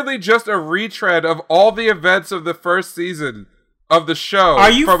literally just a retread of all the events of the first season of the show.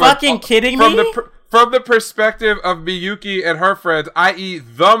 Are you fucking kidding me? From the perspective of Miyuki and her friends, i.e.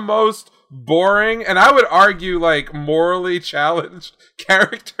 the most boring, and I would argue morally challenged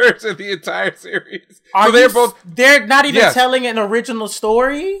characters in the entire series. They're not even telling an original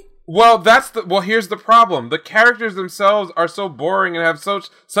story? Here's the problem. The characters themselves are so boring and have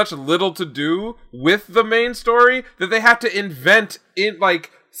such little to do with the main story that they have to invent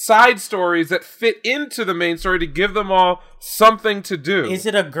side stories that fit into the main story to give them all something to do. Is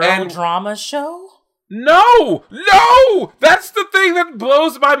it a girl drama show? No! That's the thing that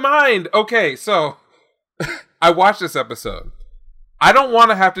blows my mind. Okay, so I watched this episode. I don't want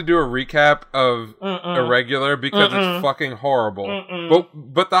to have to do a recap of Irregular because it's fucking horrible.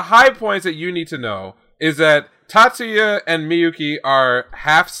 But the high points that you need to know is that Tatsuya and Miyuki are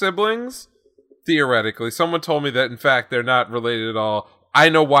half siblings, theoretically. Someone told me that, in fact, they're not related at all. I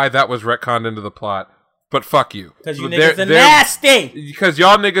know why that was retconned into the plot, but fuck you. Because you niggas are nasty! Because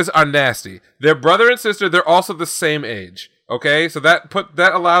y'all niggas are nasty. They're brother and sister, they're also the same age. Okay? So that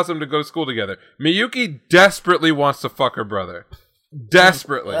allows them to go to school together. Miyuki desperately wants to fuck her brother.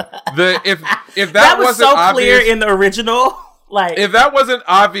 Desperately. If that was wasn't so obvious, clear in the original, if that wasn't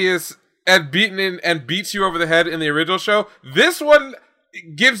obvious and beats you over the head in the original show, this one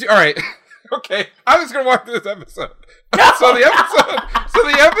gives you all right. Okay, I'm just gonna walk through this episode. So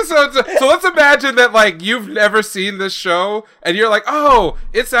let's imagine that you've never seen this show and you're like, oh,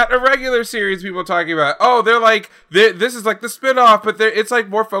 it's that Irregular series people are talking about. Oh, this is like the spinoff, but it's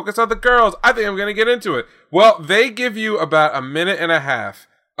more focused on the girls. I think I'm gonna get into it. Well, they give you about a minute and a half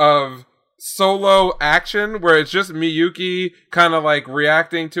of solo action where it's just Miyuki kind of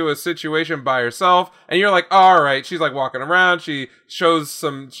reacting to a situation by herself, and you're like, oh, all right, she's walking around, she runs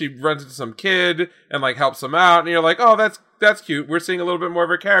into some kid and helps him out, and you're like, oh, that's cute, we're seeing a little bit more of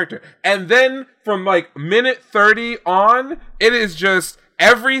her character. And then from minute 30 on, it is just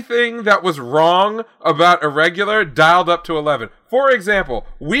everything that was wrong about Irregular dialed up to 11. For example,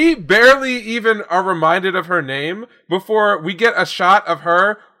 we barely even are reminded of her name before we get a shot of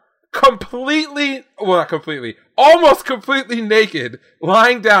her almost completely naked,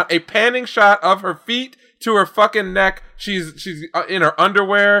 lying down, a panning shot of her feet to her fucking neck. She's in her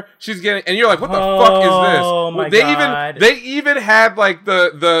underwear. She's getting, and you're like, what the fuck is this? Oh my God. They even had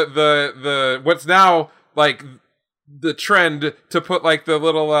the what's now the trend to put the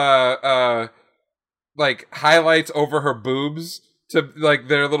little highlights over her boobs to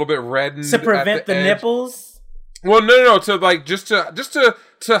they're a little bit reddened to prevent the edge. Nipples. Well, no, to just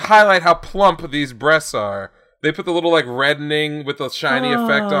to highlight how plump these breasts are. They put the little reddening with the shiny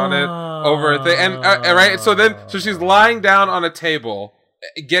effect on it over it, and right. So she's lying down on a table,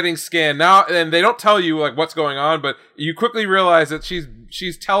 getting scanned now, and they don't tell you what's going on, but you quickly realize that she's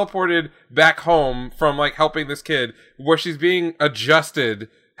teleported back home from helping this kid, where she's being adjusted.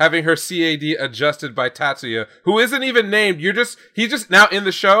 Having her CAD adjusted by Tatsuya, who isn't even named. He's just now in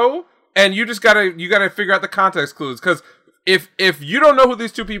the show. And you gotta figure out the context clues, because if you don't know who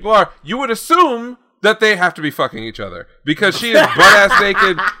these two people are, you would assume that they have to be fucking each other, because she is butt ass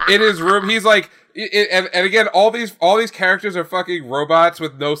naked in his room. He's and again, all these characters are fucking robots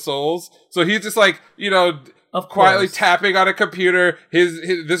with no souls. So he's just quietly tapping on a computer.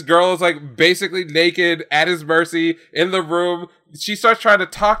 This girl is basically naked at his mercy in the room. She starts trying to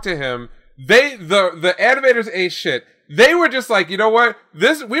talk to him. The animators ain't shit. They were just you know what? We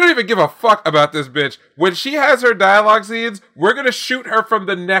don't even give a fuck about this bitch. When she has her dialogue scenes, we're gonna shoot her from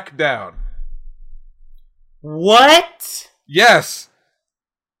the neck down. What? Yes.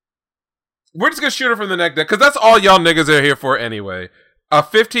 We're just gonna shoot her from the neck down, because that's all y'all niggas are here for anyway. A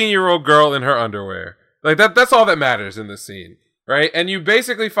 15-year-old girl in her underwear. That's all that matters in this scene. Right? And you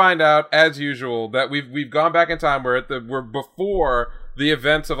basically find out, as usual, that we've gone back in time. We're before the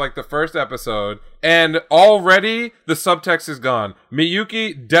events of the first episode, and already the subtext is gone.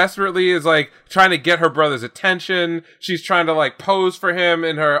 Miyuki desperately is trying to get her brother's attention. She's trying to pose for him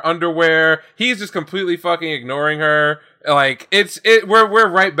in her underwear. He's just completely fucking ignoring her. We're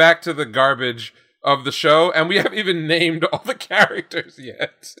right back to the garbage of the show, and we haven't even named all the characters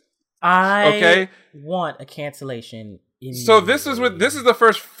yet. I want a cancellation. So this is the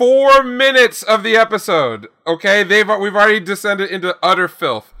first 4 minutes of the episode. Okay, we've already descended into utter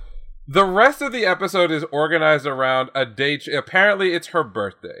filth. The rest of the episode is organized around a date. Apparently, it's her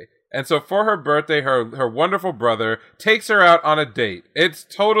birthday, and so for her birthday, her wonderful brother takes her out on a date. It's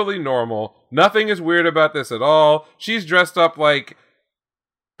totally normal. Nothing is weird about this at all. She's dressed up like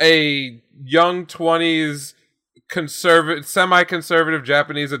a young 20s semi-conservative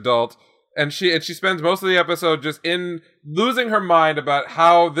Japanese adult. And she spends most of the episode just in losing her mind about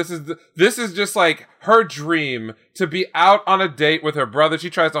how this is just like her dream to be out on a date with her brother. She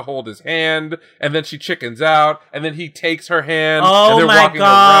tries to hold his hand, and then she chickens out, and then he takes her hand, and they're walking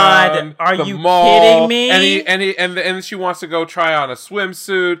around the mall. Kidding me? And she wants to go try on a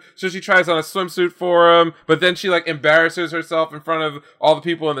swimsuit, so she tries on a swimsuit for him, but then she like embarrasses herself in front of all the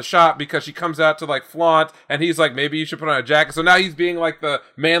people in the shop because she comes out to like flaunt, and he's like, maybe you should put on a jacket. So now he's being like the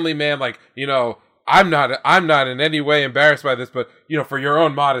manly man, like, you know, I'm not in any way embarrassed by this, but you know, for your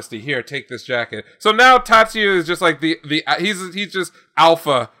own modesty, here, take this jacket. So now Tatsuya is just like he's just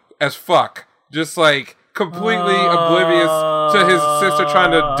alpha as fuck, just like completely oblivious to his sister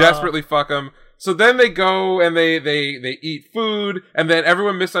trying to desperately fuck him. So then they go and they eat food, and then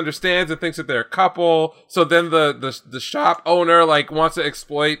everyone misunderstands and thinks that they're a couple. So then the shop owner like wants to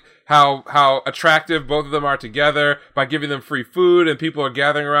exploit how attractive both of them are together by giving them free food, and people are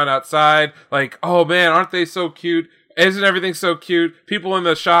gathering around outside like, oh man, aren't they so cute? Isn't everything so cute? People in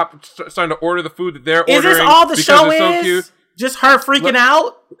the shop starting to order the food that they're ordering. Is this all the show is? So cute. Just her freaking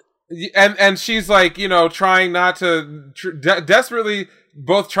out? And she's like, you know, trying not to desperately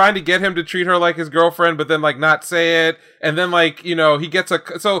both trying to get him to treat her like his girlfriend, but then like not say it. And then like, you know, he gets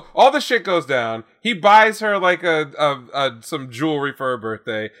so all the shit goes down. He buys her like some jewelry for her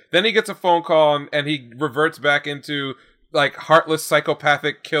birthday. Then he gets a phone call and he reverts back into like heartless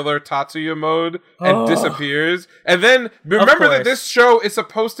psychopathic killer Tatsuya mode and disappears. And then remember that this show is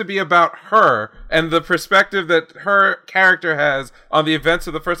supposed to be about her and the perspective that her character has on the events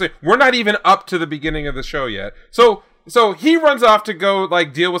of the first day. We're not even up to the beginning of the show yet. So he runs off to go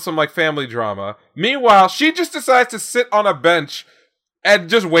like deal with some like family drama. Meanwhile, she just decides to sit on a bench and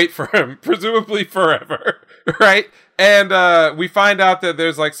just wait for him, presumably forever, right? And we find out that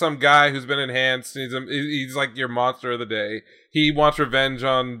there's like some guy who's been enhanced. He's like your monster of the day. He wants revenge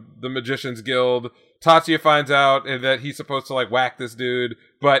on the Magicians Guild. Tatsuya finds out that he's supposed to like whack this dude,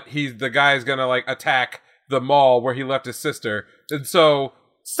 but the guy is gonna like attack the mall where he left his sister. And so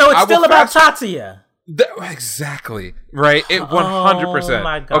it's still about Tatsuya. Exactly right. It 100%. Oh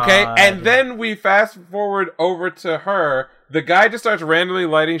my God. Okay, and then we fast forward over to her. The guy just starts randomly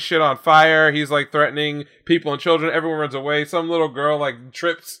lighting shit on fire. He's like threatening people and children. Everyone runs away. Some little girl like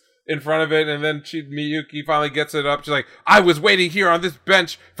trips in front of it, and then Miyuki finally gets it up. She's like, I was waiting here on this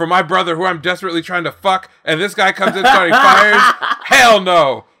bench for my brother who I'm desperately trying to fuck, and this guy comes in starting fires. Hell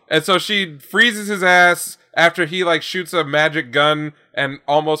no. And so she freezes his ass after he like shoots a magic gun and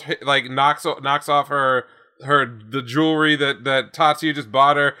almost like knocks off the jewelry that Tatsuya just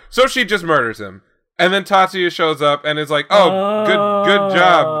bought her. So she just murders him. And then Tatsuya shows up and is like, "Oh, good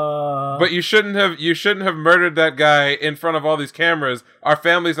job. But you shouldn't have murdered that guy in front of all these cameras. Our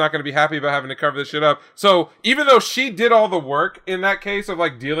family's not going to be happy about having to cover this shit up." So even though she did all the work in that case of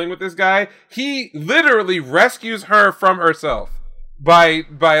like dealing with this guy, he literally rescues her from herself by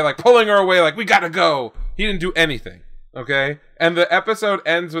like pulling her away. Like, we gotta go. He didn't do anything. Okay, and the episode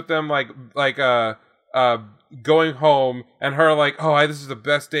ends with them like going home and her like, oh, this is the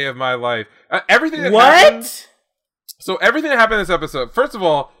best day of my life. Everything that happened. So everything that happened in this episode. First of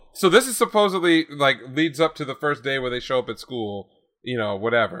all, so this is supposedly like leads up to the first day where they show up at school. You know,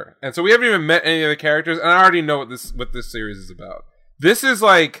 whatever. And so we haven't even met any of the characters, and I already know what this series is about. This is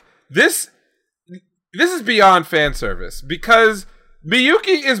like this is beyond fan service because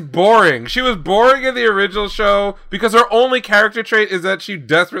Miyuki is boring. She was boring in the original show because her only character trait is that she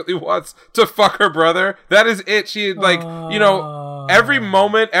desperately wants to fuck her brother. That is it. She like, you know, every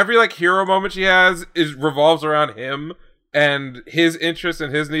moment, every like hero moment she has revolves around him and his interests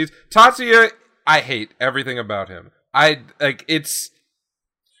and his needs. Tatsuya, I hate everything about him. I like it's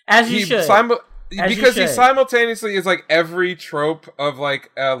as you should. Because he simultaneously is like every trope of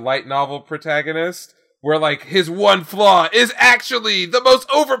like a light novel protagonist. Where, like, his one flaw is actually the most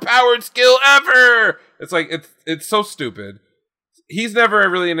overpowered skill ever! It's like, it's so stupid. He's never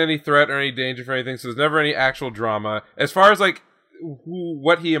really in any threat or any danger for anything, so there's never any actual drama. As far as, like,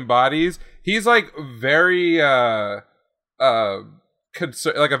 what he embodies, he's, like, very, like, a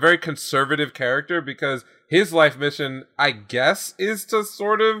very conservative character, because his life mission, I guess, is to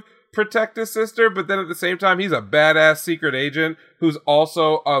sort of protect his sister, but then at the same time he's a badass secret agent who's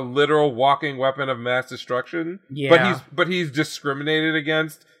also a literal walking weapon of mass destruction. Yeah. But he's discriminated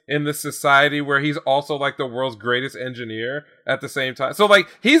against in this society where he's also like the world's greatest engineer at the same time. So like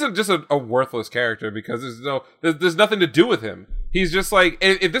he's just a worthless character because there's nothing to do with him. He's just like,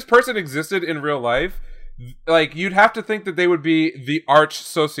 if this person existed in real life, like you'd have to think that they would be the arch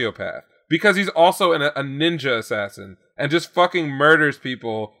sociopath. Because he's also a ninja assassin and just fucking murders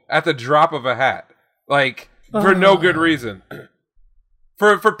people at the drop of a hat. Like, for no good reason.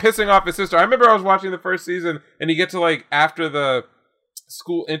 for pissing off his sister. I remember I was watching the first season, and you get to like after the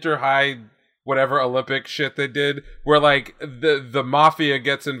school inter-high whatever Olympic shit they did, where like the mafia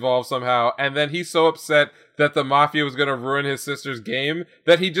gets involved somehow, and then he's so upset that the mafia was gonna ruin his sister's game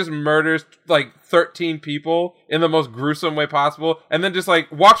that he just murders like 13 people in the most gruesome way possible, and then just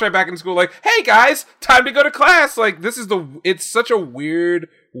like walks right back in school like, hey guys, time to go to class. Like it's such a weird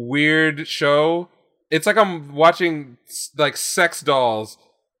show. It's like I'm watching like sex dolls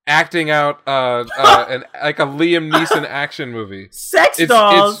acting out like a Liam Neeson action movie. Sex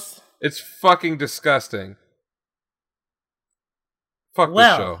dolls. It's fucking disgusting. Fuck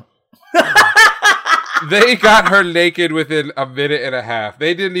this show. They got her naked within a minute and a half.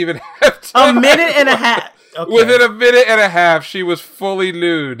 They didn't even have time. A minute and a half. Okay. Within a minute and a half, she was fully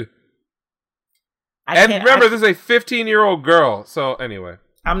nude. And remember, this is a 15-year-old girl. So anyway,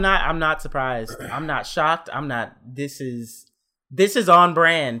 I'm not surprised. I'm not shocked. I'm not. This is on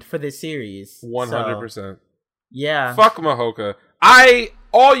brand for this series. 100%. So, yeah. Fuck Mahoka.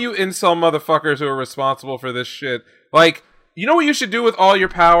 All you incel motherfuckers who are responsible for this shit, like, you know what you should do with all your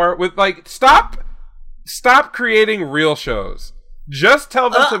power? With like, stop creating real shows. Just tell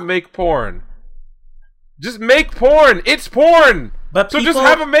them to make porn. Just make porn. It's porn. But so just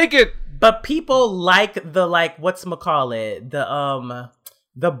have them make it. But people like whatchamacallit,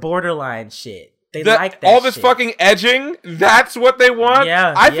 the borderline shit. They like that. All this shit. fucking edging. That's what they want.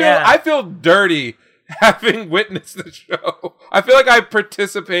 Yeah. I feel dirty having witnessed the show. I feel like I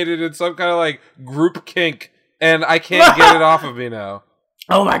participated in some kind of like group kink, and I can't get it off of me now.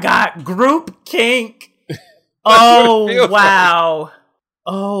 Oh my god, group kink. Oh wow. Like.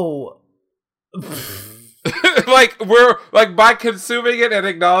 Oh. Like we're like by consuming it and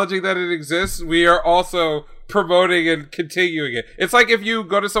acknowledging that it exists, we are also promoting and continuing it. It's like if you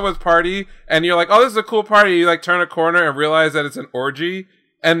go to someone's party and you're like, "Oh, this is a cool party." You like turn a corner and realize that it's an orgy.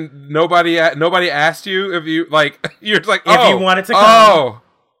 And nobody asked you if you like. You're just like, if you wanted to come. Oh,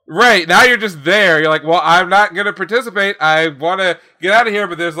 right. Now you're just there. You're like, well, I'm not gonna participate. I want to get out of here,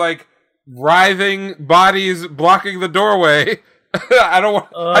 but there's like writhing bodies blocking the doorway. I don't want.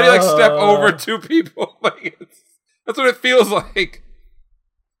 How do you like step over two people? Like that's what it feels like.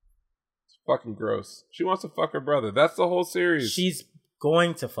 It's fucking gross. She wants to fuck her brother. That's the whole series. She's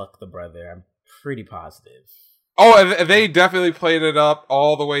going to fuck the brother. I'm pretty positive. Oh, and they definitely played it up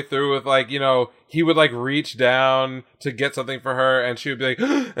all the way through with like, you know, he would like reach down to get something for her and she would be like,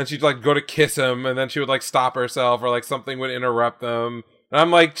 and she'd like go to kiss him and then she would like stop herself or like something would interrupt them. And I'm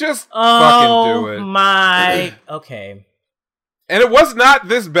like, just fucking do it. Oh my. Okay. And it was not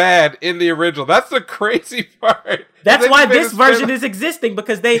this bad in the original. That's the crazy part. That's why this version is existing,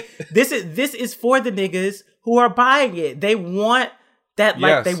 because this is for the niggas who are buying it. They want that,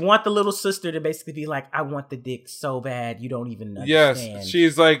 like, they want the little sister to basically be like, I want the dick so bad you don't even understand. Yes,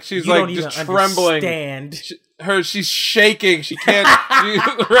 she's like just trembling. She's shaking. She can't,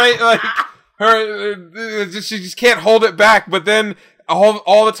 right? Like she just can't hold it back. But then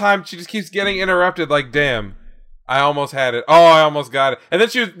all the time she just keeps getting interrupted. Like, damn, I almost had it. Oh, I almost got it. And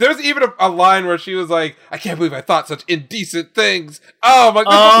then there's even a line where she was like, I can't believe I thought such indecent things. Oh my,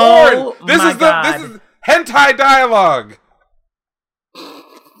 this is porn. This is hentai dialogue.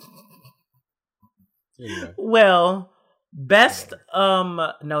 Well,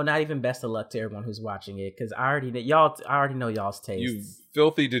 no, not even best of luck to everyone who's watching it, because I already know y'all's taste. You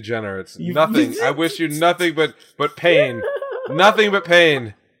filthy degenerates. Nothing. I wish you nothing but pain. Nothing but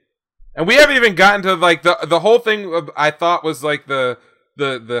pain. And we haven't even gotten to like the whole thing. I thought was like the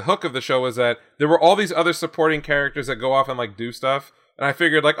hook of the show was that there were all these other supporting characters that go off and like do stuff. And I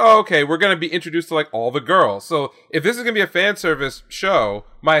figured like, oh, okay, we're going to be introduced to like all the girls. So if this is going to be a fan service show,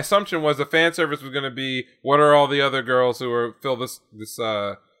 my assumption was the fan service was going to be, what are all the other girls who are fill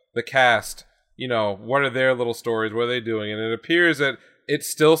the cast, you know, what are their little stories? What are they doing? And it appears that it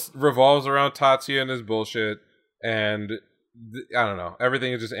still revolves around Tatsuya and his bullshit. And I don't know,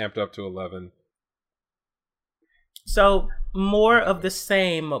 everything is just amped up to 11. So more of the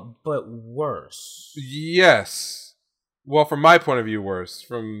same, but worse. Yes. Well, from my point of view, worse.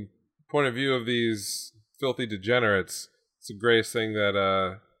 From the point of view of these filthy degenerates, it's the greatest thing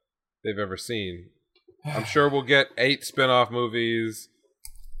that they've ever seen. I'm sure we'll get 8 spin-off movies.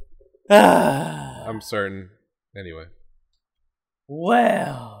 I'm certain. Anyway.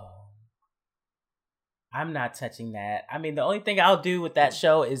 Well, I'm not touching that. I mean, the only thing I'll do with that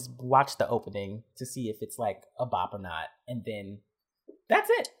show is watch the opening to see if it's like a bop or not. And then that's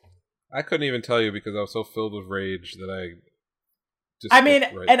it. I couldn't even tell you because I was so filled with rage that I just...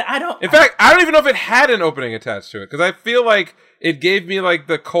 and I don't... In fact, I don't even know if it had an opening attached to it, because I feel like it gave me like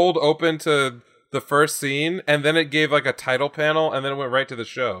the cold open to the first scene, and then it gave like a title panel, and then it went right to the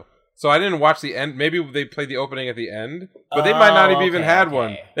show. So I didn't watch the end. Maybe they played the opening at the end, but they might not have even had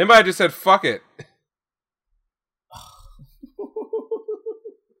one. They might have just said, fuck it.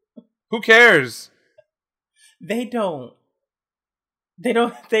 Who cares? They don't.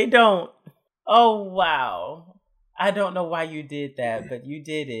 Oh, wow. I don't know why you did that, but you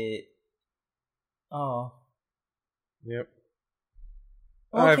did it. Oh. Yep.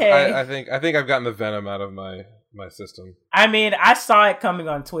 Okay. I think I've gotten the venom out of my system. I mean, I saw it coming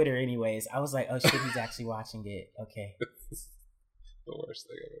on Twitter anyways. I was like, oh shit, he's actually watching it. Okay. The worst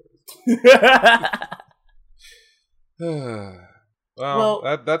thing I've ever seen.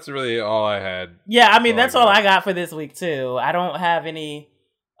 Well, that's really all I had. Yeah, I mean, that's all I got for this week too. I don't have any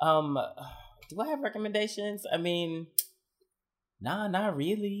do I have recommendations? I mean, nah, not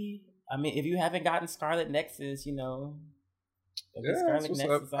really. I mean, if you haven't gotten Scarlet Nexus, you know, Scarlet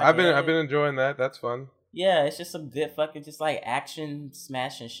Nexus, I've been enjoying that. That's fun. Yeah, it's just some good fucking just like action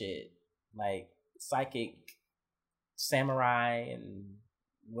smashing shit, like psychic samurai and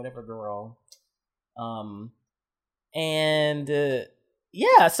whatever girl.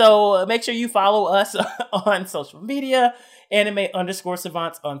 Yeah, so make sure you follow us on social media,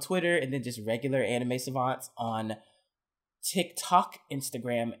 anime_savants on Twitter, and then just regular anime savants on TikTok,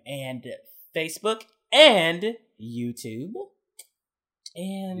 Instagram, and Facebook, and YouTube.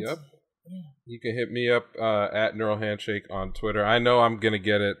 And yep. Yeah. You can hit me up at Neural Handshake on Twitter. I know I'm gonna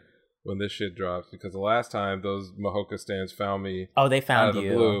get it when this shit drops because the last time those Mahoka stands found me. Oh, they found out of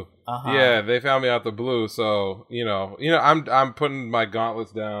you. The blue. Uh-huh. Yeah, they found me out the blue. So you know, I'm putting my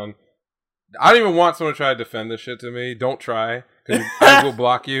gauntlets down. I don't even want someone to try to defend this shit to me. Don't try because I will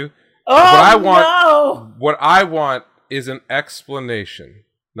block you. Oh, what I want is an explanation,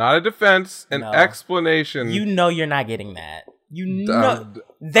 not a defense. An explanation. You know, you're not getting that. You know,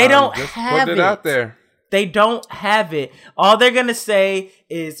 they don't have it. Out there. They don't have it. All they're gonna say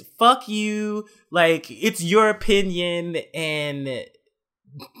is "fuck you," like it's your opinion. And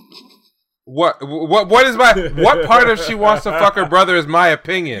what is what part of she wants to fuck her brother is my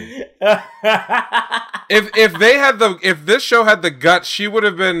opinion. If this show had the guts, she would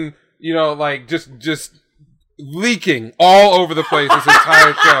have been, like just leaking all over the place this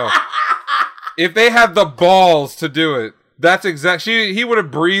entire show. If they had the balls to do it. That's he would have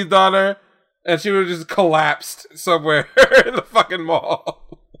breathed on her, and she would have just collapsed somewhere in the fucking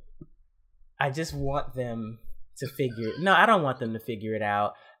mall. I just want them to No, I don't want them to figure it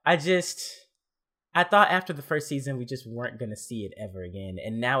out. I thought after the first season we just weren't gonna see it ever again,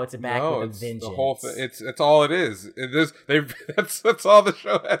 and now it's back with a vengeance. The whole thing. It's all it is. That's all the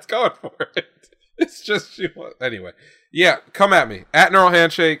show has going for it. It's just anyway. Yeah, come at me at Neural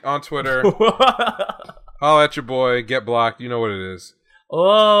Handshake on Twitter. Holla at your boy. Get blocked. You know what it is.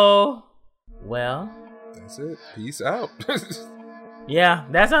 Oh, well. That's it. Peace out. Yeah,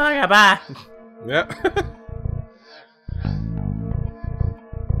 that's all I got. Bye. Yeah.